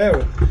weight as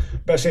well.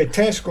 But I say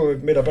Tesco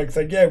made a big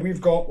thing. Yeah,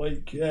 we've got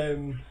like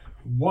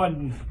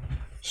one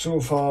so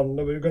far.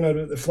 We're going to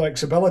do the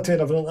flexibility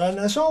and everything, and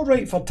it's all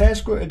right for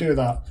Tesco to do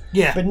that.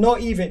 Yeah. But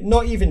not even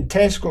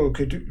Tesco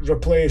could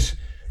replace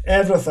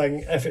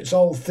everything if it's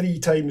all 3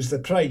 times the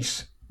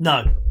price.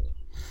 No.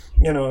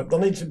 There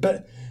needs to,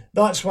 but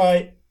that's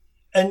why,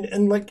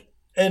 in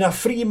a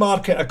free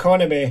market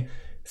economy,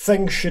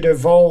 things should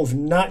evolve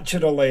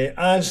naturally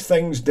as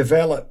things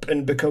develop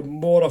and become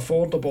more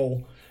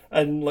affordable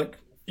and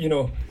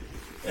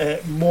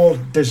more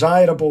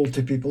desirable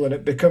to people, and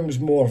it becomes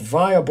more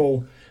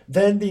viable.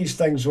 Then these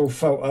things will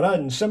filter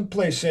in.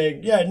 Simply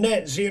saying,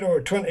 net zero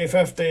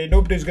 2050,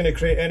 nobody's going to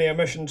create any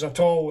emissions at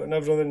all and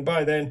everything.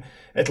 By then,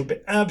 it'll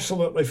be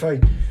absolutely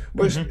fine.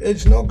 But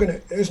it's not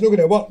going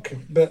to work.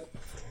 But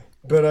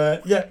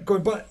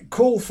good. But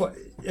coal.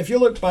 If you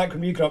look back when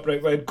we grew up,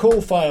 right, we had coal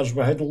fires,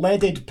 we had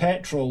leaded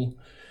petrol,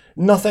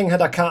 nothing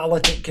had a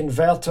catalytic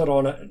converter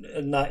on it,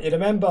 and that, you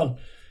remember?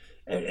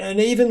 And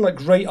even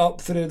like right up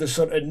through the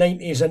sort of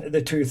 90s into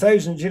the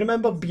 2000s, you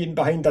remember being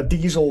behind a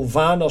diesel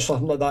van or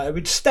something like that, it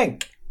would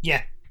stink.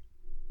 Yeah.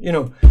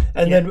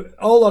 Then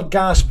all our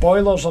gas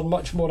boilers are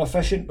much more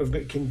efficient. We've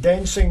got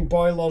condensing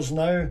boilers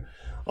now.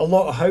 A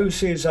lot of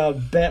houses are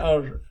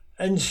better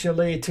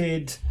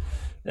insulated.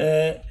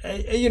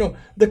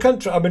 The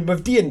country, I mean,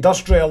 we've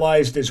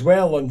deindustrialised as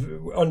well,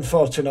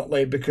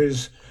 unfortunately,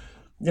 because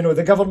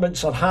the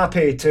governments are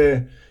happy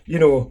to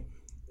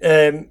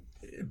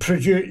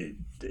produce.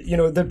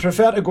 They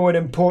prefer to go and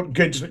import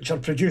goods which are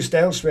produced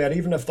elsewhere,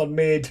 even if they're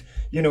made.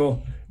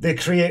 They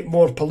create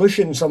more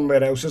pollution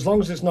somewhere else. As long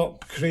as it's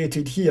not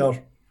created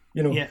here,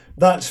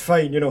 that's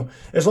fine.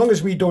 As long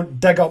as we don't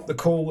dig up the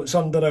coal that's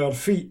under our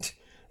feet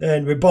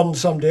and we burn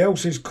somebody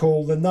else's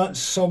coal, then that's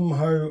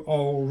somehow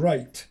all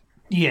right.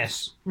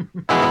 Yes.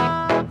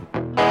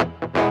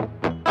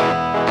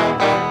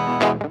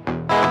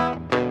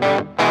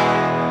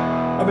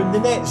 I mean, the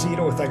net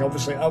zero thing,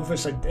 obviously,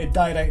 it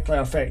directly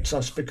affects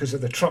us because of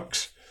the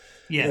trucks,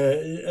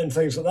 and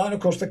things like that. And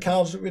of course, the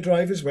cars that we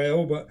drive as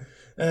well. But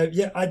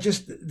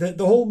the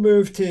whole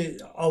move to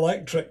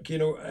electric,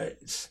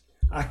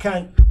 I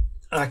can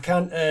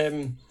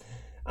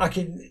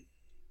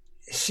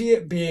see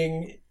it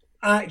being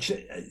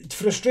actually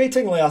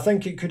frustratingly. I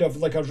think it could have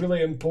like a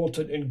really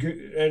important and good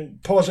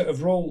and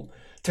positive role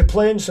to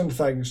play in some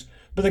things.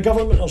 But the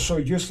government are so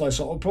useless,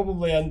 it'll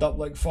probably end up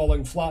like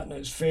falling flat in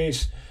its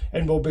face,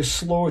 and will be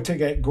slow to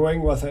get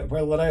going with it,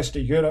 while the rest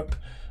of Europe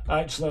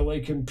actually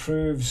like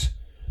improves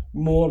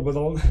more with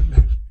all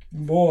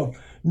more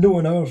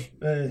knowing our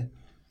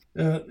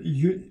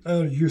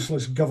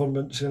useless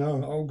governments.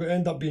 It'll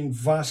end up being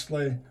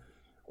vastly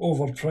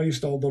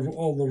overpriced, all the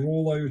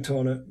rollout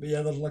on it. But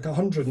yeah, there's like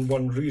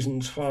 101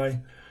 reasons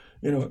why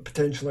it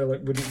potentially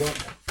like wouldn't work.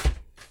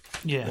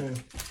 Yeah.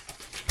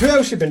 Who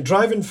else you been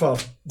driving for?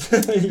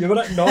 You were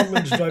at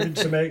Norman's driving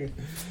some. You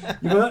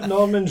were at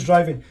Norman's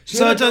driving.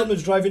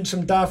 Norman's driving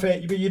some daft. Were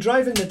you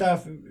driving the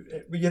daft?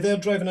 Were you there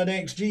driving an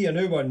XG, a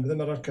new one with the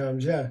mirror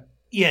cams? Yeah.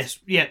 Yes.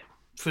 Yeah.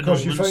 For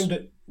Norman's. Because you found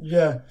it.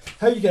 Yeah.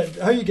 How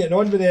you getting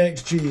on with the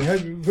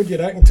XG? What do you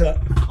reckon to it?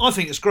 I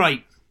think it's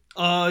great.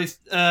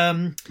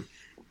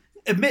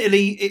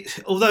 Admittedly,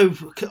 although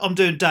I'm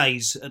doing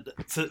days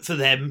for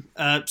them,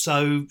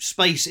 so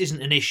space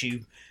isn't an issue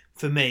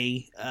for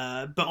me,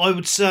 but I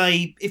would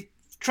say if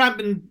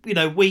tramping,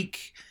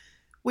 week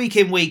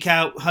in, week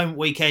out, home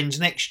weekends,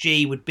 an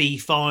XG would be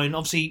fine.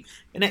 Obviously,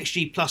 an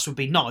XG Plus would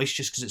be nice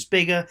just because it's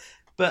bigger,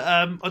 but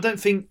I don't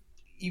think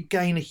you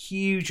gain a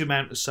huge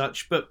amount as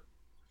such. But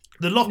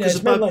the lockers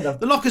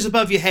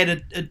above your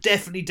head are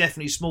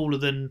definitely smaller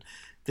than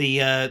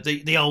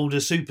the older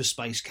Super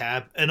Space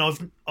cab, and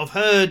I've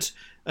heard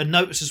and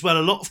noticed as well.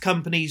 A lot of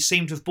companies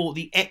seem to have bought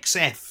the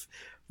XF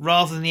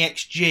rather than the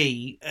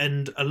XG,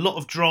 and a lot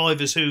of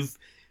drivers who've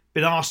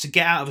been asked to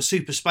get out of a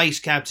Super Space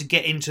cab to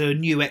get into a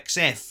new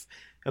XF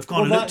have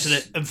kind of looked at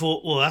it and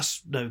thought, well,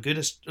 that's no good.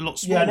 It's a lot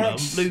smaller. I'm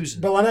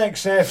losing. Well, an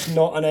XF's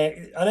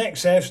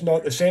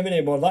not the same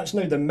anymore. That's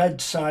now the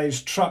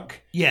mid-sized truck.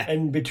 Yeah.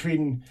 In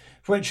between,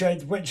 which I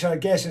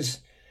guess is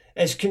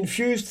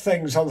confused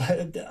things a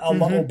little bit.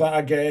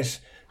 I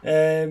guess.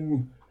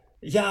 Because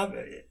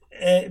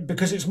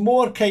it's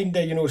more kind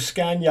of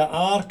Scania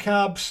R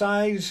cab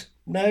size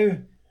now.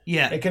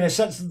 Yeah, it kind of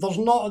sits. There's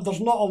not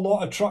a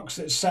lot of trucks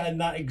that sit in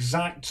that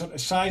exact sort of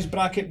size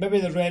bracket.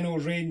 Maybe the Renault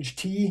Range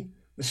T,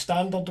 the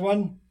standard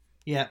one.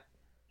 Yeah,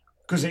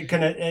 because it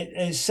kind of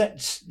it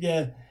sits.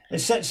 Yeah, it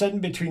sits in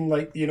between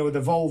like the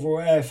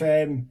Volvo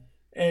FM,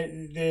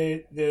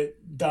 the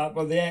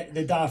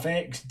DAF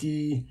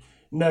XD.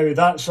 Now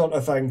that sort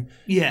of thing.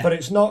 Yeah, but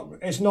it's not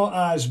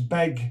as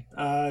big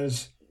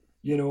as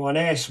an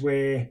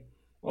S-Way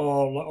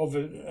or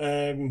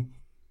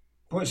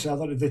what's the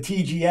other? The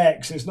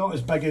TGX. It's not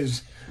as big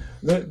as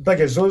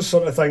those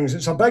sort of things.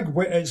 It's a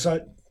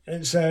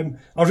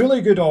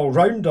really good all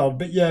rounder.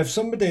 But yeah, if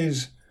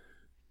somebody's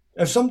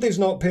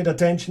not paid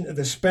attention to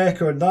the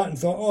spec on that and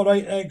thought, all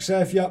right,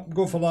 XF, yep,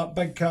 go for that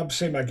big cab,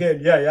 same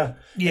again. Yeah.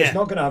 It's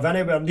not going to have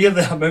anywhere near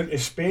the amount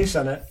of space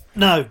in it.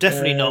 No,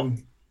 definitely not.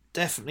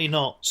 Definitely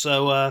not.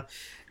 So,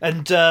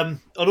 I'd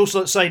also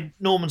like to say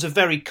Normans are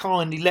very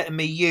kindly letting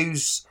me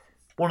use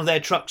one of their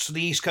trucks for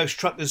the East Coast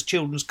Truckers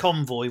Children's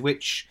Convoy,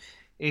 which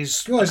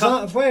is... It's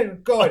come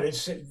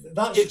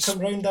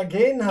round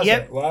again, has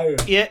it? Wow.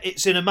 Yeah,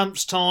 it's in a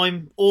month's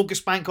time,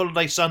 August Bank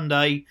Holiday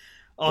Sunday.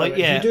 Do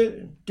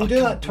you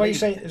do that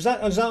twice? Is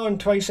that on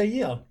twice a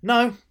year?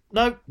 No.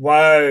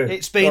 Wow.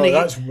 It's been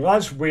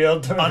that's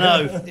weird. I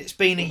know. It's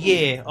been a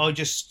year.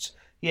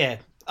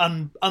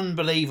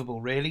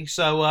 Unbelievable, really.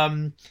 So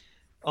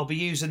I'll be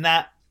using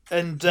that.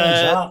 And when's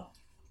that?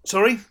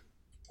 Sorry?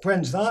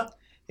 When's that?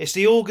 It's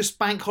the August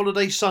Bank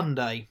Holiday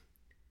Sunday.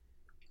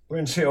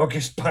 When's the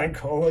August Bank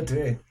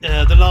Holiday?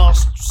 The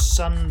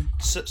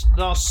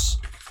last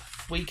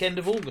weekend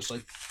of August,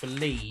 I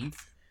believe.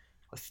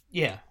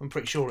 I'm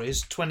pretty sure it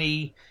is.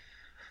 28th.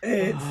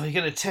 Oh, you're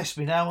going to test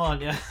me now,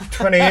 aren't you?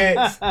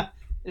 28th.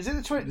 Is it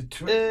the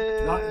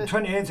 20th?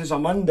 28th is a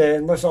Monday,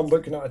 unless I'm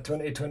looking at a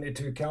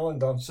 2022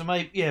 calendar. So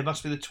maybe, it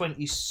must be the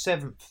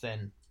 27th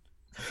then.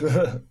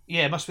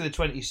 Yeah, it must be the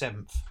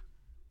 27th,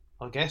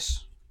 I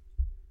guess.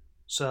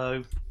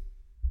 So,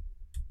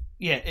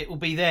 it will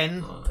be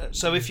then.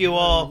 So if you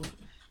are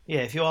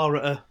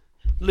at a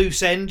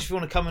loose end, if you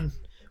want to come and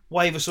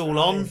wave us all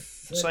on,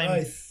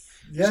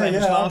 Same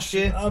as last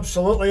year.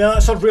 Absolutely. Yeah,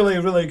 that's a really,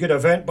 really good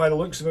event by the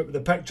looks of it, with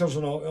the pictures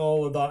and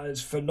all of that.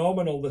 It's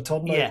phenomenal, the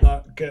turnout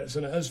that gets,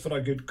 and it is for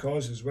a good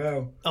cause as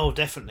well. Oh,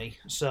 definitely.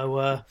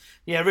 So,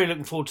 really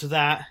looking forward to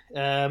that.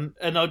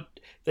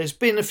 There's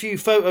been a few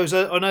photos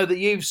I know that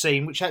you've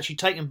seen, which are actually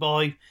taken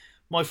by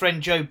my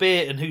friend Joe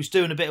Bearton, who's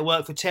doing a bit of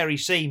work for Terry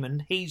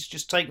Seaman. He's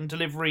just taken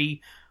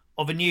delivery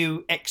of a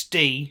new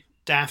XD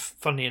DAF,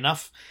 funnily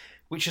enough,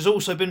 which has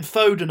also been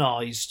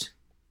Fodenised.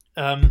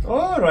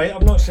 Right,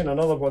 I've not seen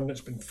another one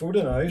that's been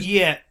Fodenised.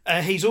 Yeah,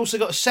 he's also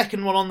got a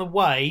second one on the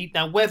way.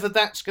 Now, whether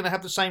that's going to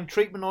have the same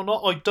treatment or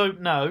not, I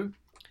don't know.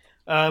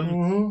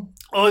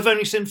 I've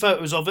only seen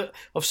photos of it.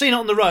 I've seen it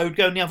on the road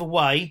going the other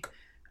way,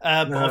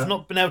 but I've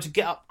not been able to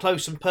get up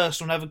close and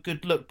personal and have a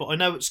good look. But I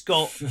know it's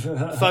got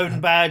phone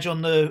badge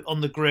on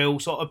the grill,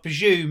 so I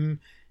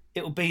presume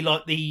it'll be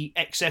like the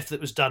XF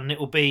that was done.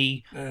 It'll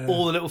be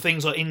all the little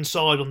things like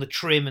inside on the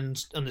trim and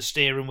the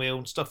steering wheel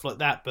and stuff like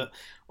that. But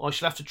I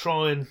shall have to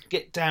try and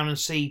get down and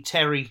see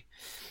Terry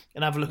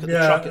and have a look at the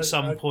truck at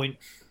some point.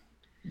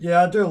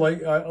 Yeah, I do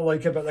like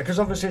it, because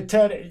obviously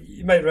Terry,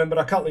 you might remember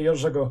a couple of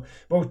years ago,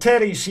 well,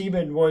 Terry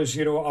Seaman was,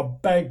 a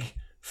big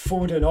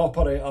Foden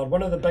operator,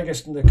 one of the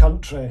biggest in the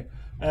country.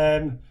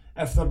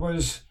 If there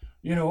was,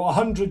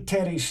 100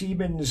 Terry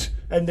Seamans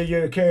in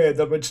the UK,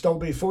 there would still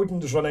be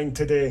Fodens running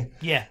today.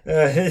 Yeah.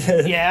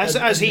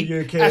 As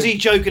he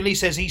jokingly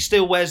says, he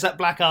still wears that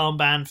black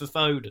armband for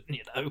Foden,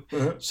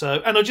 Uh-huh.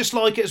 So, and I just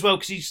like it as well,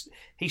 because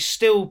he's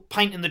still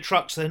painting the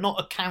trucks. They're not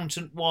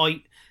accountant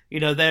white.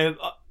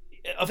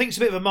 I think it's a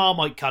bit of a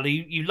Marmite colour.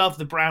 You love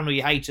the brown or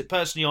you hate it.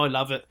 Personally, I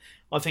love it.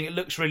 I think it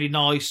looks really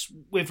nice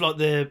with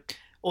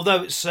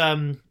although it's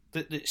the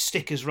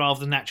stickers rather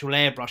than actual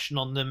airbrushing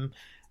on them.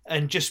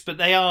 But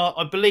they are,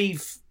 I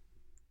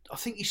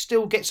think he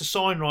still gets a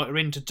sign writer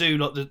in to do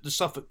like the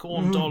stuff at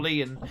Corn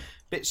Dolly and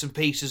bits and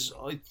pieces,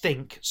 I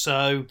think.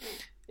 So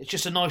it's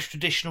just a nice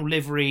traditional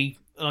livery,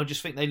 and I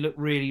just think they look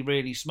really,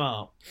 really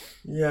smart.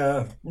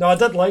 Yeah. No, I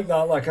did like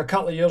that. Like a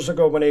couple of years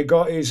ago when he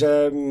got his,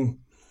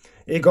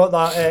 he got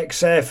that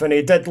XF, and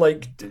he did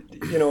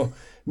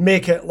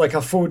make it like a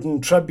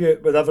Foden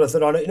tribute with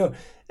everything on it,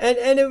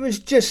 and it was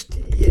just,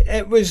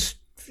 it was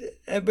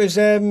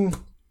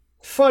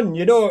fun,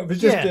 it was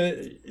just,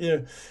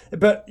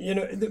 but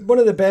one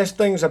of the best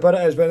things about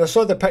it is when I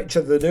saw the picture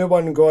of the new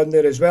one go on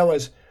there as well,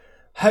 is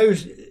how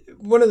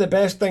one of the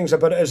best things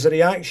about it is the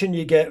reaction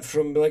you get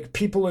from like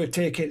people who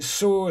take it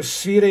so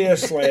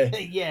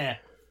seriously. Yeah.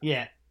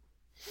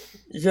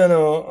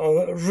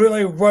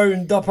 Really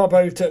wound up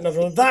about it and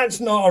everything. That's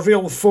not a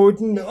real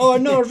Foden. Oh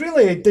no,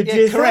 really? Did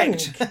you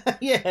correct. think?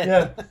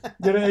 Yeah.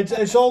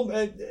 It's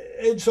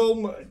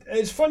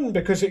fun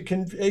because it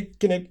can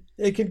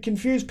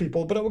confuse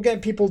people, but it will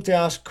get people to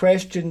ask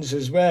questions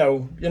as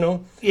well.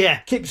 Yeah.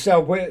 Keeps the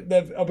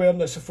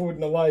awareness of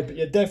Foden alive.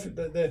 But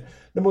the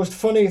most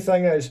funny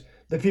thing is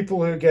the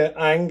people who get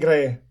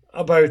angry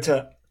about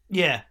it.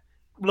 Yeah.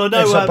 Well, I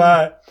know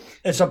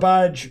it's a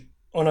badge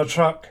on a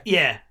truck.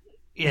 Yeah.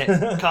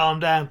 Yeah, calm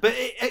down. But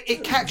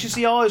it catches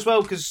the eye as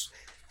well, because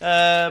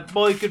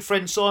my good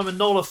friend Simon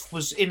Noloff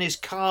was in his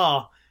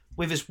car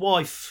with his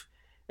wife,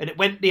 and it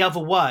went the other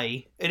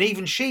way, and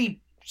even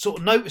she sort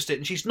of noticed it,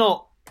 and she's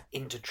not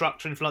into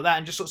trucks or anything like that,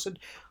 and just sort of said,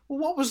 well,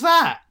 what was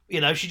that?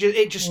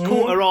 It just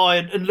caught her eye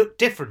and looked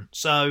different.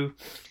 So,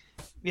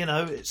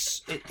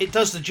 it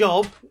does the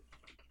job.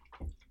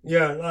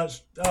 Yeah,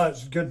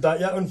 that's good.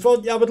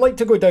 I would like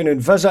to go down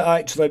and visit,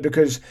 actually,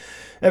 because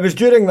it was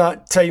during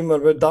that time where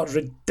with that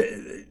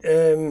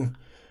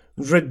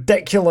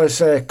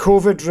ridiculous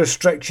COVID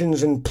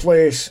restrictions in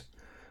place.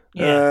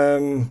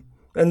 Yeah.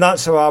 And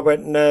that's how I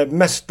went and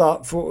missed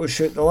that photo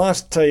shoot the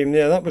last time.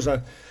 Yeah, that was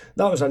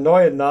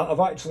annoying. That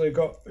I've actually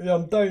got.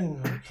 I'm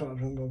down. I'm trying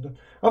to remember.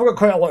 I've got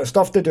quite a lot of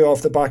stuff to do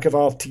off the back of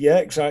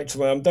RTX.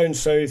 Actually, I'm down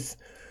south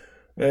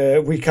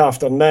week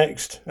after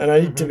next, and I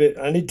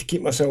need to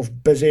keep myself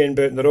busy and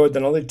out on the road,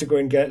 and I need to go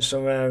and get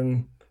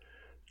some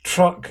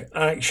truck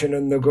action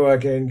on the go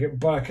again. Get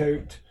back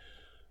out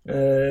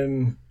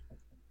on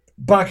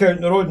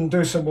the road and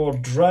do some more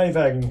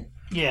driving.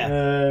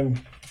 Yeah.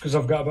 Because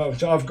I've got a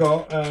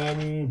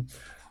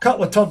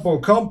couple of turbo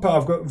compound.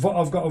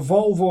 I've got a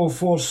Volvo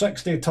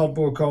 460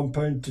 turbo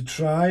compound to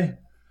try,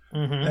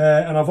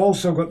 and I've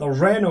also got the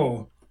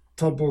Renault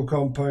turbo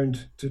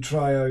compound to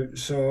try out.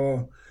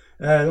 So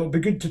it'll be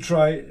good to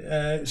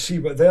try see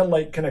what they're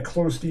like, kind of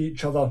close to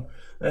each other,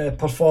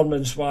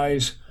 performance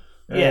wise.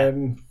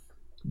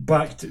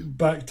 Back to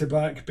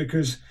back,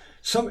 because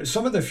some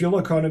of the fuel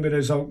economy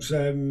results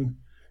out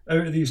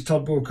of these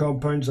turbo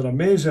compounds are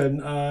amazing,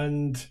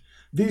 and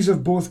these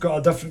have both got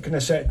a different kind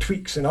of set of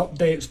tweaks and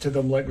updates to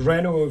them. Like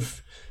Renault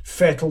have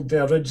fettled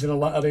the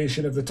original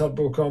iteration of the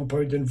turbo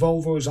compound, and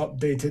Volvo's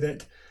updated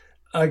it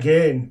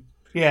again.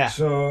 Yeah.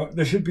 So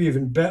they should be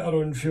even better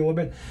on fuel. I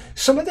mean,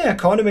 some of the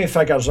economy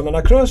figures,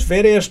 across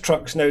various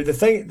trucks now,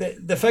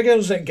 the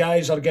figures that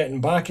guys are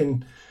getting back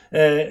and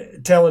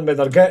telling me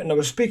they're getting. I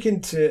was speaking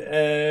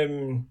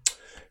to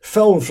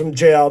Phil from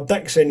JR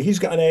Dixon, he's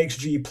got an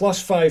XG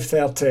plus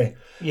 530.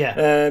 Yeah.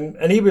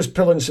 And he was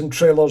pulling some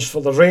trailers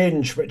for the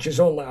range, which is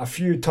only a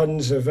few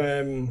tons of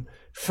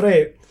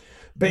freight.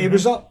 But he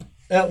was up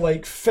at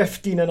like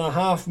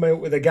 15.5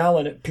 mile to the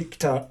gallon at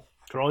peaked at.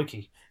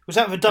 Crikey. Was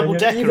that with a double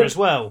decker as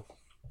well?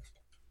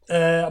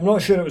 I'm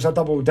not sure it was a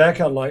double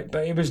decker,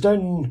 but he was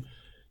down,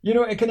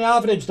 it can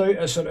average out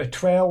at sort of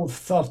 12,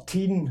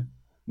 13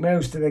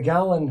 miles to the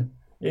gallon.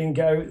 You can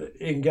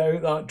get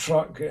out that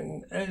truck,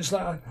 and it's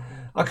like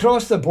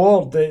across the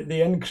board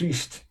the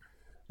increase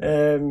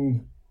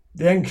in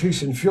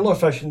fuel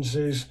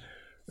efficiencies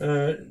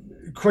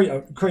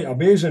quite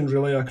amazing,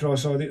 really,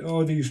 across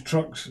all these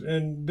trucks.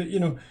 But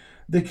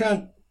they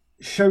can't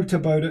shout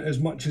about it as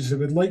much as they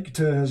would like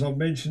to, as I've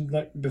mentioned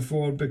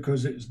before,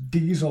 because it's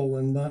diesel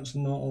and that's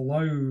not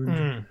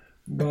allowed.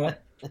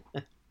 But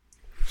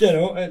it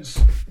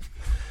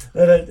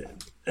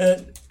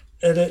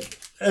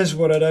is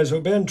what it is.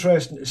 It'll be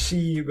interesting to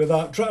see with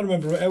that. Try to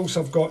remember what else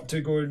I've got to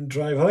go and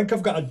drive. I think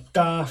I've got a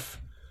DAF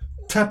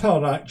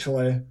tipper,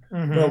 actually.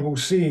 Well, we'll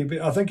see. But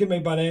I think it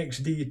might be an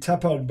XD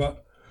tipper,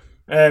 but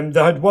they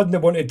had one they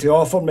wanted to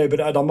offer me, but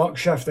it had a muck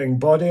shifting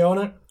body on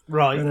it.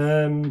 Right.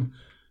 And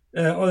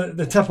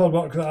the tipper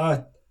work that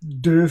I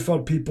do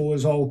for people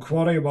is all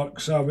quarry work,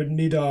 so I would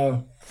need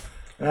an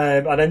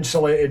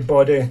insulated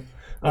body,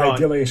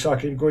 ideally, so I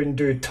can go and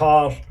do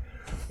tar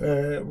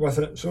with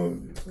it. So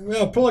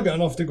I've probably got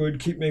enough to go and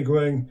keep me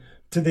going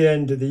to the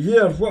end of the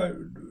year.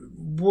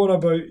 What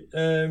about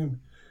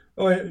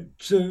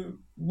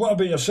what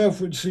about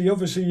yourself?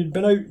 Obviously you'd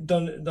been out,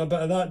 done a bit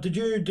of that. Did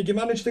you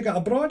manage to get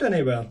abroad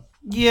anywhere?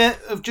 Yeah,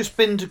 I've just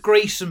been to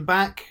Greece and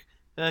back.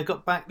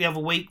 Got back the other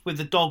week with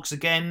the dogs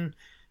again.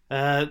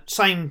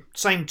 Same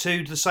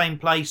two to the same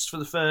place for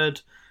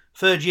the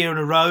third year in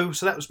a row.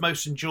 So that was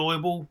most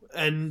enjoyable.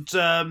 And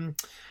I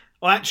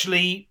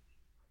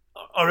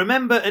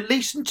remember at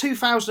least in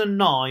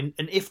 2009,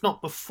 and if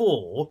not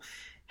before,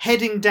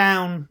 heading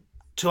down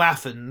to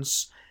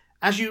Athens.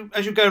 As you're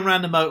going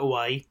around the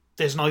motorway,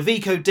 there's an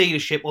Iveco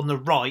dealership on the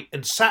right,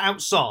 and sat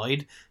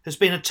outside has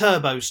been a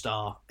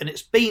Turbostar, and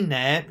it's been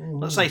there,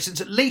 let's say, since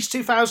at least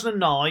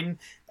 2009,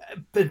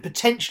 and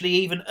potentially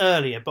even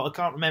earlier, but I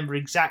can't remember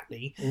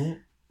exactly.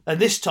 And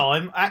this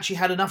time, I actually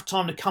had enough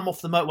time to come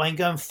off the motorway and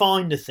go and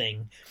find the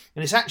thing,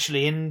 and it's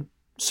actually in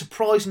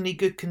surprisingly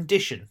good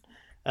condition.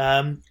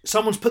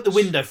 Someone's put the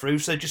window through,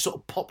 so just sort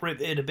of pop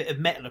in a bit of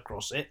metal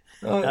across it.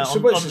 What's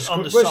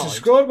the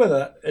score with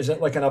it? Is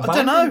it like an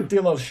abandoned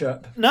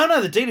dealership?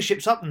 No, the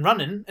dealership's up and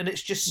running, and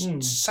it's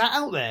just sat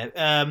out there.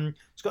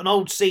 It's got an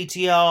old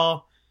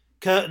CTR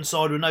curtain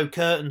side with no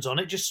curtains on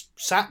it, just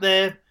sat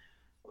there.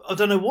 I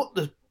don't know what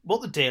the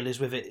deal is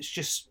with it. It's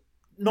just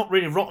not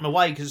really rotten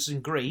away because it's in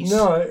Greece.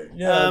 No,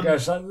 yeah, I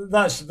guess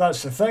that's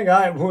the thing.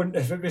 I wouldn't,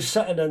 if it was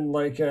sitting in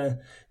like the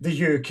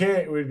UK,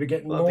 it would be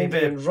getting moldy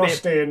and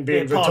rusty and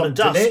being returned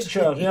to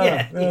nature.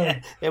 Yeah.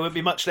 There wouldn't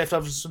be much left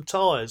other than some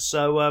tyres.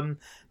 So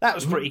that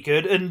was pretty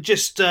good. And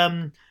just,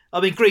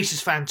 Greece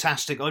is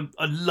fantastic. I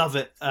love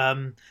it.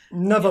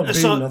 Never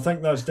been. I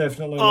think that's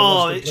definitely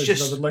on the list of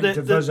places I would like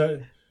to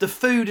visit. The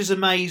food is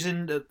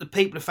amazing. The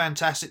people are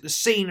fantastic. The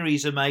scenery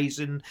is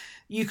amazing.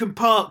 You can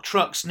park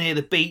trucks near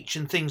the beach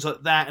and things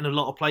like that in a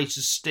lot of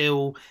places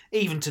still,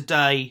 even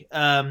today,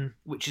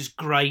 which is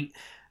great.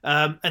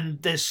 And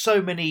there's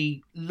so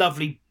many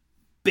lovely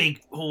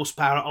big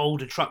horsepower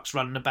older trucks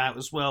running about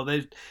as well.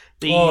 They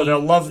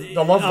love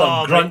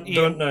that grunt,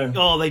 don't they?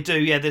 Oh, they do.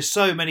 Yeah, there's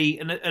so many,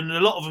 and a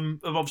lot of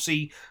them have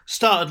obviously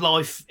started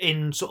life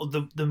in sort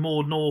of the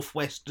more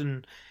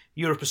northwestern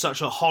Europe, as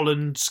such, like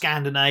Holland,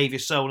 Scandinavia,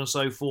 so on and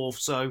so forth.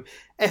 So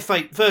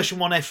F8 version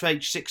 1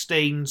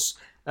 FH16s,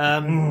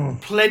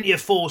 plenty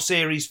of 4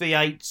 Series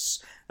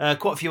V8s,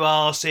 quite a few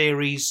R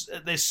Series.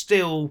 There's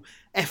still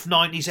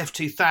F90s,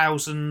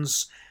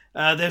 F2000s.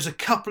 There's a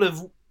couple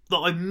of that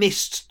I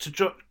missed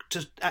to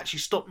actually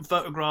stop and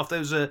photograph. There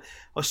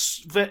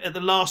was at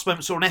the last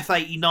moment saw an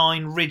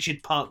F89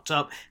 rigid parked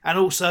up, and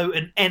also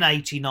an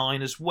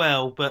N89 as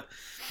well. But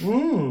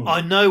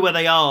I know where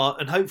they are,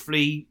 and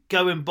hopefully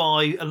go and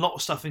buy a lot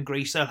of stuff in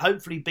Greece. They'll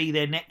hopefully be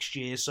there next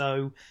year.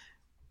 So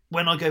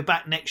when I go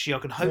back next year, I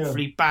can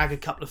hopefully bag a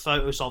couple of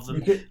photos of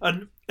them.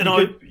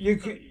 You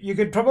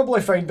could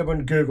probably find them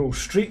on Google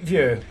Street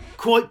View.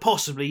 Quite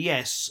possibly,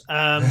 yes.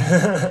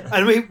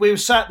 And we were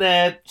sat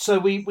there, so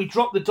we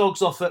dropped the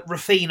dogs off at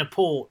Rafina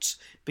Port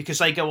because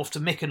they go off to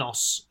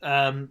Mykonos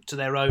to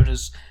their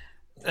owners.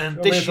 And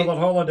away for their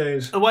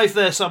holidays. Away for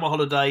their summer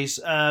holidays.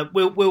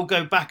 We'll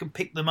go back and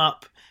pick them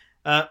up.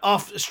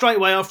 Straight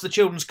away after the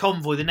children's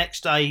convoy, the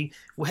next day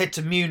we'll head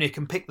to Munich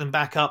and pick them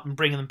back up and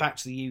bring them back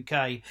to the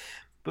UK.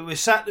 But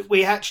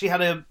we actually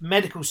had a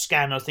medical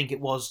scan, I think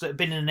it was, that had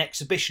been in an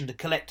exhibition to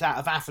collect out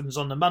of Athens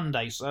on the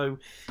Monday. So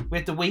we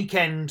had the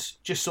weekend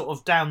just sort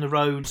of down the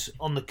road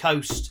on the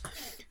coast.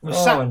 We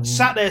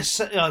sat there.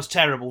 It was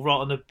terrible,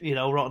 right on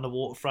the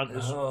waterfront. It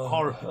was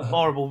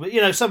horrible,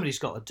 but somebody's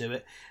got to do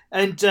it.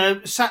 And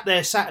sat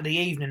there Saturday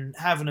evening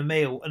having a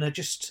meal, and I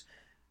just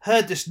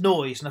heard this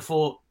noise, and I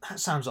thought that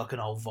sounds like an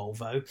old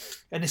Volvo.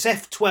 And this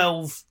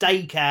F12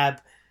 day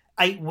cab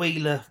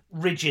 8-wheeler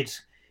rigid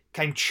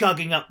came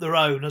chugging up the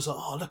road. I was like,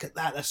 oh, look at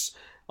that.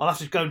 I'll have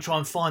to go and try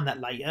and find that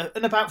later.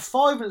 And about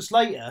 5 minutes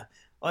later,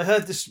 I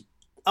heard this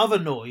other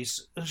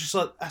noise. I was just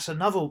like, that's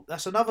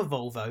another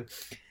Volvo.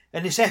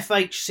 And this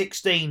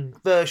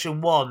FH16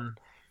 version 1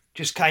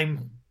 just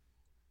came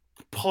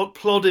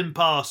plodding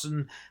past,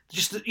 and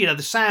just, the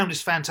sound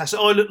is fantastic.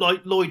 I look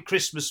like Lloyd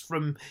Christmas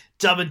from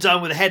Dumb and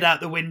Dumber with a head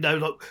out the window,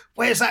 like,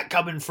 where's that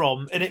coming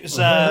from? And it was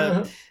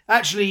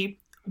actually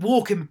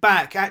walking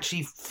back,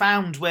 actually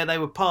found where they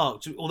were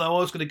parked, although I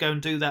was going to go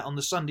and do that on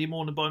the Sunday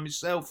morning by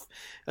myself,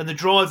 and the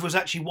driver was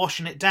actually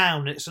washing it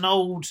down. It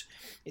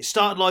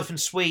started life in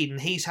Sweden.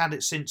 He's had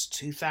it since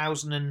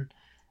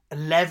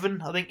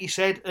 2011, I think he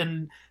said,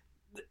 and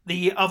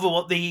the other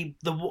one, the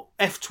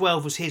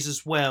F12 was his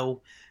as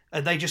well.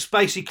 And they just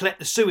basically collect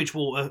the sewage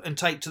water and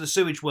take to the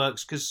sewage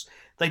works because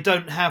they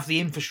don't have the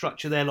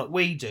infrastructure there like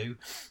we do.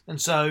 And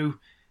so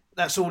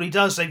that's all he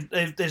does.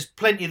 There's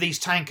plenty of these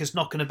tankers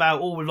knocking about,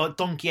 all with like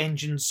donkey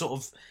engines sort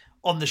of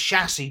on the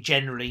chassis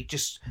generally,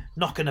 just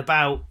knocking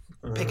about,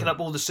 picking up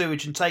all the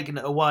sewage and taking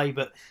it away.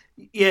 But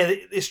yeah,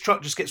 this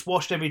truck just gets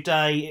washed every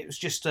day. It was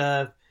just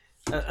a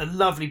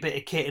lovely bit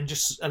of kit and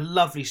just a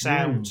lovely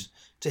sound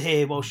to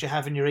hear whilst you're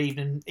having your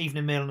evening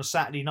meal on a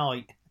Saturday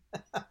night.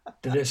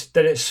 Did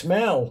it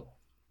smell?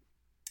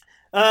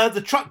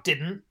 The truck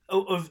didn't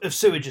of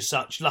sewage as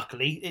such.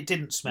 Luckily, it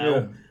didn't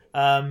smell.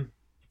 Yeah.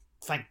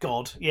 Thank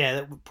God. Yeah,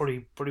 that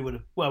probably would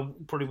have. Well,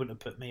 probably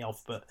wouldn't have put me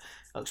off, but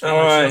most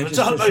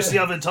of the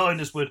other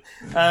diners would.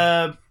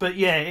 But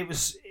yeah, it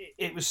was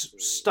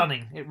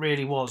stunning. It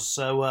really was.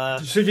 So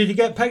did you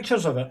get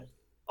pictures of it?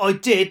 I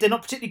did. They're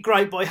not particularly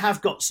great, but I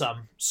have got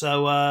some.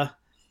 So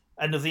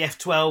and of the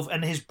F12,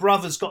 and his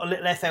brother's got a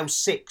little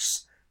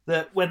FL6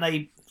 that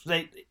when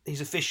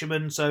he's a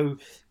fisherman, so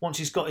once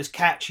he's got his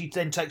catch, he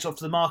then takes off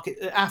to the market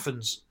at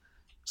Athens.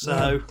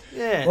 So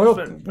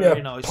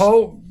very nice.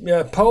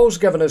 Paul's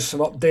given us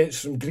some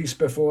updates from Greece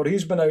before.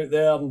 He's been out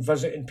there and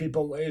visiting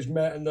people that he's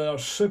met, and they're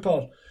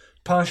super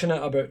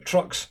passionate about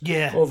trucks.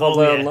 Over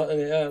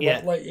there.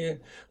 Yeah.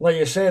 Like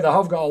you say, they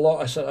have got a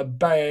lot of sort of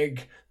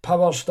big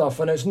power stuff,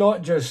 and it's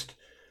not just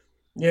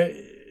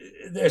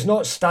it's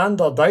not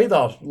standard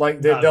either.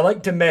 Like they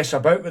like to mess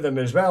about with them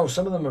as well.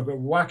 Some of them have got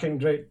whacking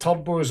great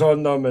turbos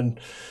on them, and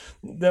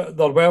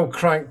they're well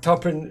cranked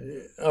up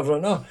and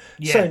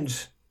everything.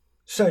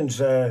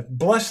 Sounds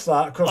bliss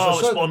that,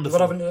 because it's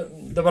wonderful.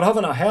 They were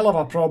having a hell of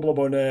a problem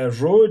on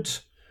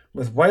roads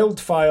with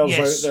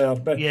wildfires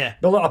out there.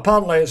 But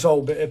apparently it's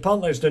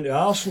down to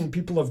arson.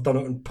 People have done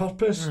it on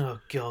purpose. Oh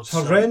God! It's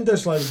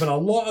horrendous. There's been a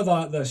lot of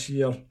that this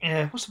year.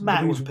 Yeah, what's the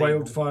matter with these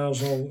people?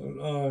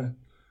 wildfires?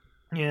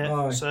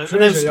 So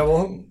crazy.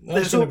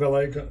 That's going to be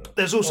like it.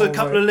 There's also a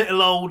couple of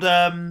little old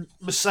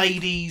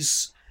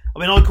Mercedes. I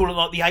mean, I call it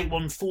like the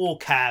 814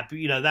 cab.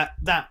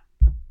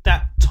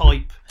 That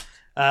type.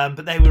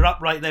 But they were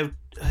upright. They were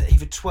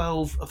either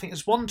 12. I think it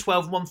was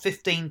 112,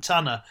 115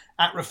 tonner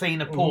at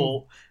Rafina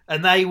Port,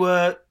 and they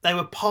were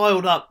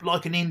piled up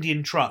like an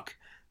Indian truck.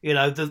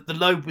 The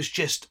load was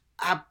just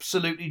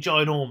absolutely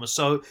ginormous.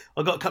 So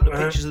I got a couple of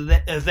pictures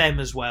of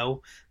them as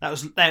well.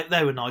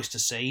 They were nice to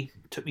see.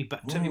 Took me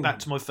back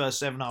to my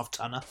first 7.5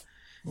 tonner.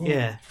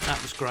 Yeah,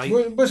 that was great.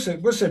 What's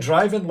the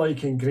driving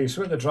like in Greece?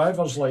 What are the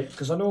drivers like?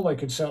 Because I know,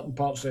 like in certain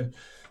parts of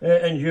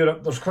in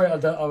Europe, there's quite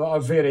a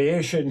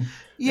variation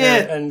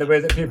in the way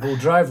that people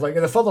drive. Like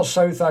the further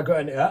south I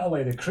got into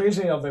Italy, the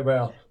crazier they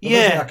were. There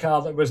wasn't a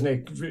car that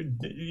wasn't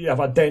you have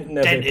a dent in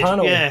every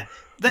panel. Yeah,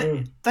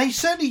 they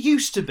certainly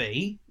used to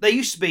be. They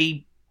used to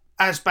be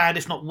as bad,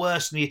 if not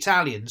worse, than the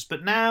Italians.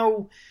 But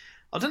now,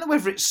 I don't know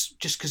whether it's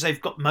just because they've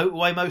got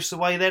motorway most of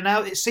the way there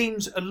now. It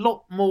seems a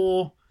lot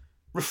more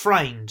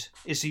refrained.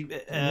 It's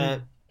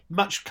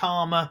much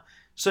calmer,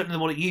 certainly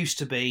than what it used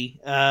to be.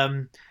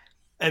 And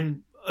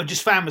I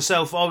just found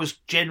myself, I was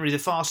generally the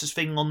fastest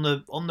thing on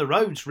the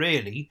roads,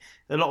 really.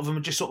 A lot of them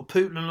are just sort of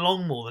pootling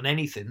along more than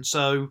anything.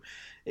 So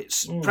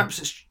it's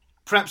perhaps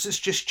it's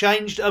just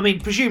changed. I mean,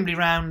 presumably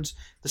around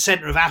the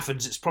centre of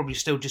Athens, it's probably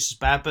still just as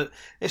bad. But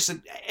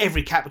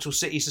every capital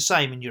city is the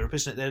same in Europe,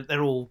 isn't it?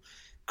 They're all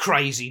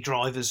crazy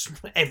drivers,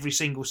 every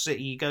single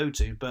city you go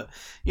to. But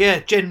yeah,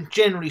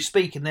 generally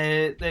speaking,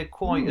 they're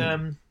quite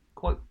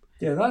quite.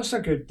 Yeah, that's a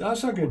good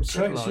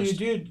trick. So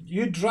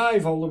you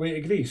drive all the way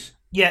to Greece?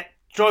 Yeah.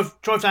 Drive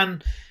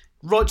down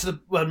not to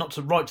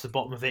the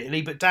bottom of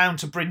Italy, but down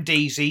to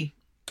Brindisi.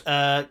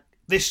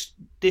 This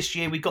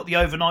year we got the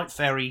overnight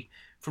ferry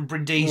from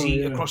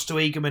Brindisi across to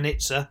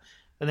Igoumenitsa,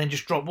 and then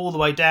just drop all the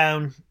way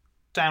down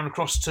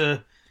across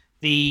to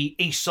the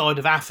east side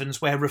of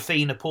Athens, where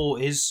Rafina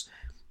Port is.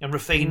 And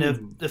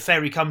Rafina, the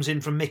ferry comes in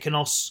from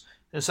Mykonos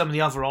and some of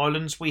the other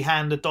islands. We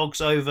hand the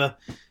dogs over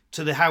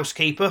to the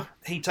housekeeper.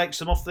 He takes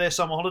them off their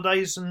summer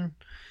holidays, and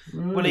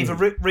we'll either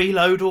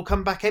reload or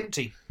come back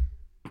empty.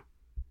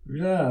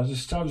 Yeah, I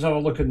was having a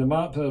look in the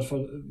map there for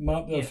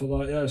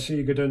that. Yeah, see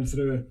you go down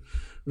through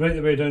right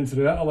the way down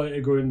through Italy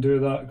to go and do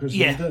that, because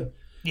it's a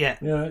bit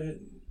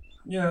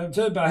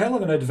of a hell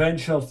of an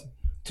adventure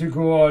to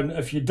go on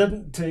if you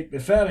didn't take the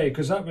ferry,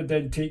 because that would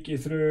then take you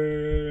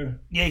through.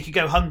 Yeah, you could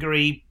go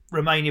Hungary,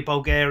 Romania,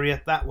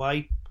 Bulgaria that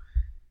way.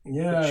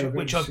 Yeah,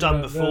 which I've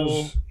done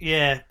before.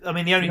 Yeah, I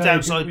mean the only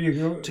downside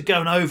to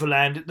going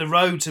overland, the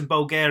roads in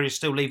Bulgaria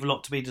still leave a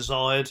lot to be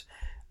desired.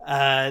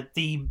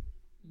 The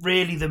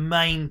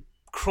main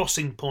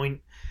crossing point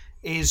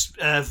is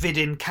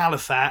Vidin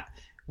Caliphate,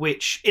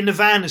 which in the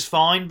van is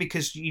fine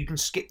because you can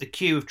skip the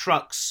queue of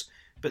trucks,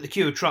 but the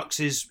queue of trucks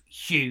is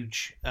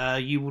huge.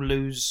 You will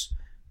lose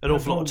an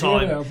awful lot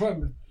of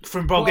time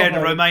from Bulgaria to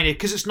Romania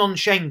because it's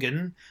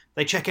non-Schengen.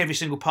 They check every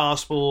single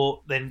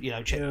passport, then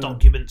check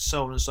documents,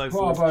 so on and so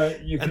forth.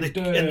 And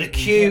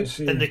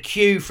the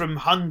queue from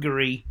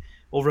Hungary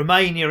or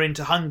Romania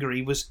into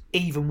Hungary was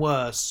even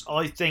worse.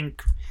 I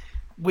think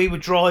we were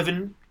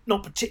driving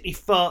not particularly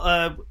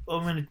far.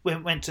 When we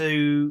went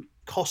to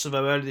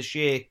Kosovo earlier this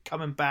year,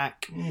 coming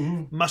back,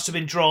 must have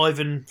been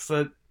driving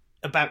for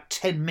about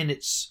 10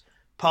 minutes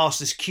past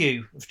this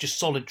queue of just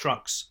solid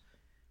trucks.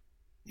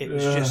 It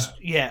was just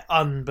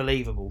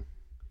unbelievable.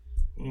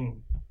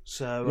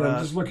 So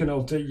I'm just looking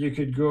at it. You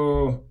could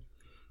go.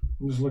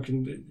 I'm just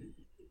looking.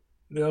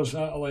 There's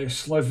like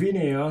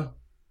Slovenia.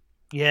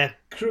 Yeah.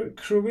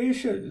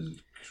 Croatia.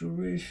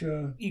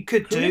 You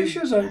could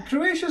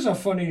Croatia's a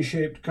funny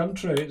shaped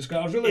country. It's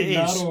got a really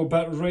narrow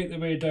bit right the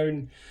way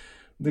down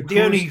the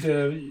coast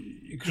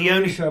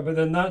Croatia, but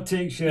then that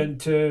takes you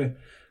into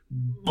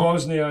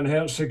Bosnia and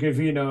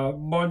Herzegovina,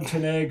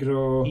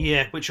 Montenegro.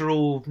 Yeah, which are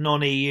all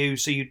non-EU,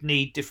 so you'd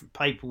need different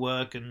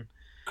paperwork and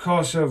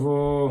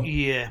Kosovo.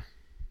 Yeah.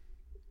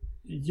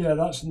 Yeah,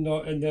 that's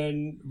not. And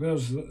then where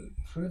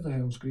the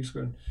hell's Greece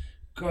going?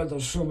 God,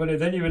 there's so many.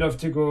 Then you would have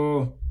to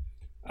go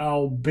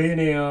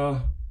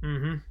Albania.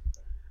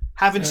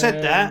 Having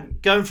said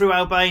that, going through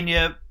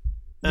Albania.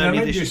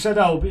 You said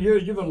Albania.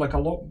 You were like a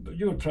lot.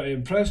 You were pretty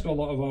impressed with a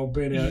lot of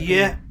Albania.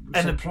 Yeah,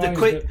 and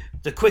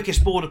the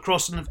quickest border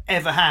crossing I've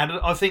ever had.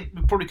 I think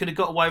we probably could have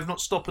got away with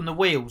not stopping the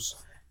wheels.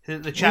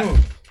 The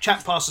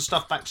chap passed the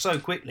stuff back so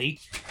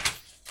quickly.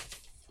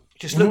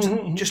 Just looked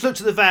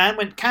at the van,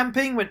 went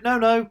camping, went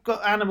no,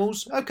 got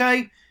animals,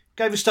 okay,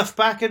 gave his stuff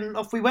back and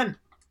off we went.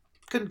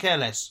 Couldn't care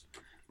less.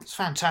 It's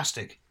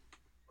fantastic.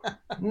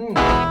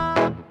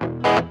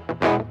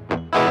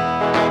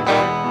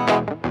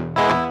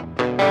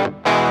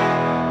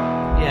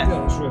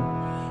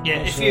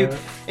 Yeah,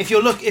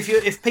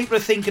 if people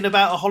are thinking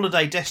about a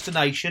holiday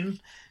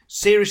destination,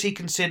 seriously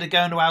consider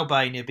going to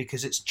Albania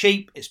because it's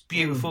cheap, it's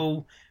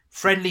beautiful,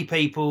 friendly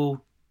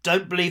people,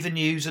 don't believe the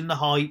news and the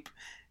hype.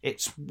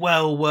 It's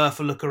well worth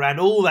a look around.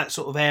 All that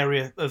sort of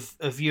area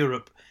of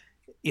Europe,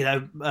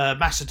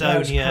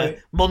 Macedonia,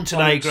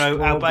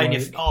 Montenegro, Albania.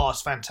 Oh,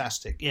 it's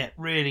fantastic. Yeah,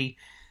 really,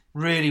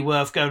 really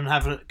worth going and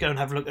have a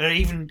look. Or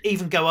even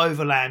go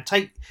overland.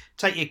 Take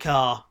your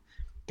car,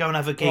 go and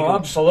have a giggle. Oh,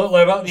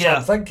 absolutely. That's what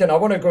I'm thinking. I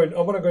want to go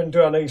and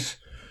do a nice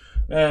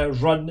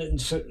run in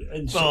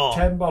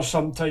September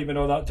sometime.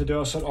 That to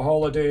do a sort of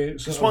holiday,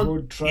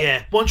 road trip.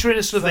 Yeah, once you're in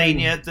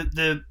Slovenia,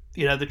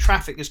 the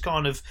traffic is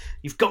kind of,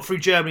 you've got through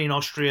Germany and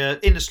Austria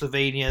into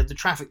Slovenia, the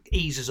traffic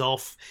eases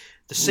off,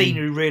 the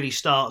scenery really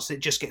starts,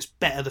 it just gets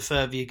better the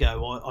further you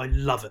go. I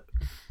love it.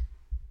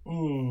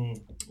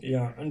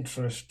 Yeah,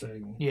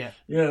 interesting. Yeah,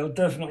 I'll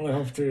definitely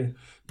have to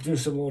do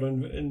some more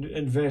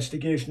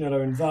investigation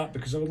around that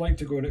because I would like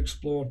to go and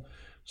explore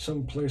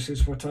some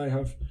places what I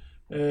have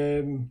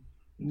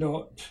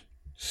not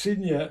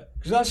seen yet.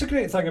 Because that's a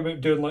great thing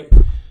about doing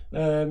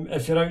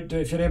if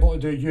you're able to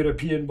do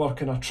European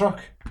work in a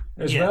truck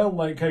as well,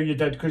 like how you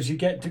did, because you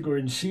get to go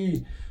and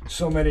see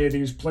so many of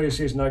these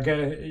places, and I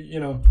get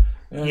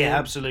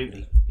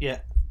absolutely,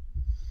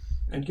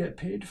 and get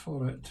paid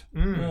for it,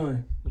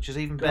 which is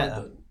even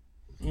better.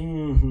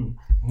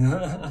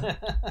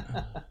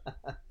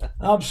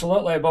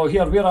 Absolutely. Well,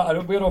 here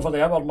we're over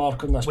the hour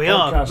mark on this. We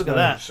podcast are. Look at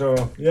that.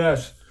 So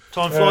yes.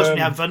 Time flies when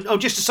you have fun. Oh,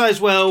 just to say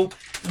as well.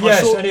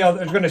 Yes. I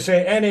was going to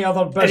say any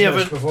other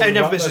business before we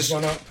wrap this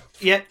one up.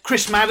 Yeah,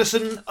 Chris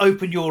Madison,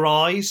 open your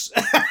eyes.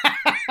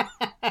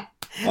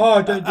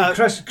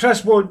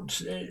 Chris won't.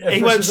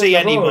 He won't see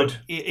anyone.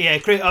 Yeah,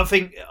 I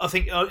think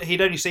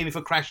he'd only see me if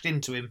I crashed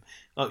into him.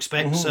 I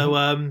expect. So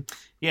I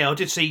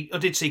did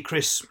see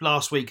Chris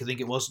last week. I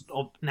think it was.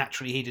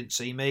 Naturally, he didn't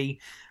see me.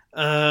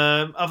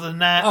 Other than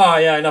that,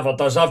 he never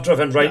does. I've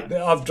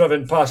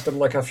driven past him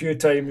like a few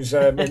times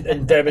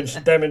in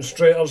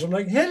demonstrators. I'm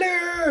like,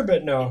 hello,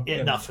 but no.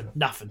 Yeah,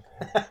 nothing.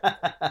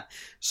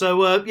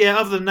 So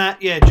other than that,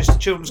 just the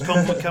children's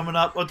concert coming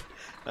up.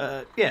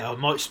 I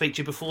might speak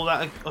to you before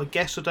that. I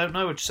guess I don't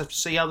know. I just have to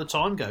see how the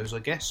time goes. I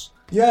guess.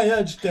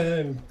 Just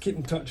keep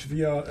in touch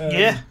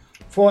via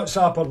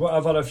WhatsApp or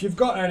whatever. If you've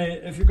got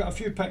a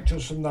few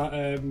pictures from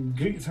that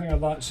Greek thing or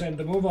that, send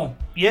them over.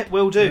 Yeah,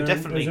 will do,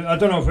 definitely. I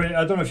don't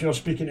know if you're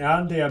speaking to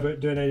Andy about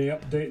doing any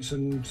updates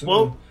and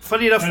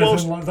funny enough,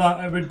 anything like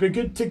that. It would be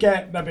good to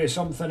get maybe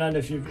something in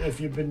if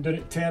you've been doing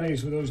it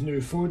Terry's with those new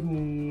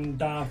Foden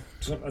daft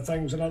sort of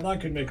things, and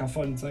that could make a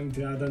fun thing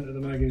to add into the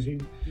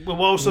magazine. Well,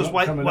 whilst I was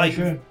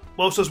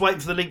waiting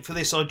for the link for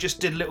this, I just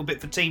did a little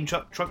bit for Team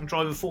Truck and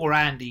Driver for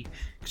Andy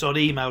because I'd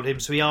emailed him,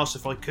 so he asked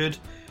if I could.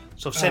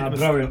 So I've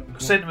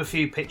sent him a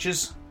few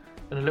pictures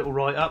and a little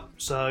write-up.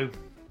 So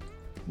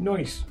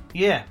nice.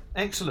 Yeah,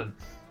 excellent.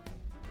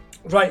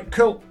 Right,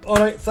 cool. All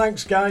right,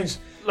 thanks, guys.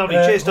 Lovely.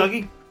 Cheers,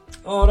 Dougie.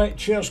 All right,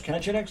 cheers.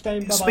 Catch you next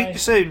time. Bye-bye. Speak to you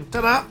soon.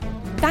 Ta-da.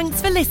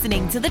 Thanks for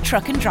listening to the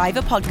Truck and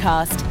Driver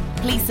podcast.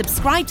 Please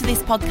subscribe to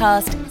this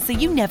podcast so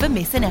you never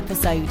miss an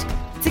episode.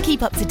 To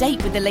keep up to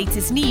date with the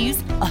latest news,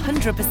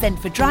 100%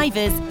 for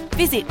drivers,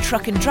 visit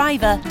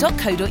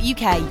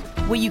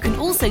truckanddriver.co.uk, where you can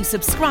also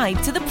subscribe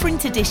to the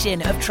print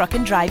edition of Truck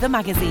and Driver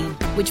magazine,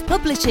 which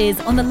publishes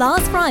on the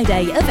last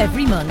Friday of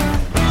every month.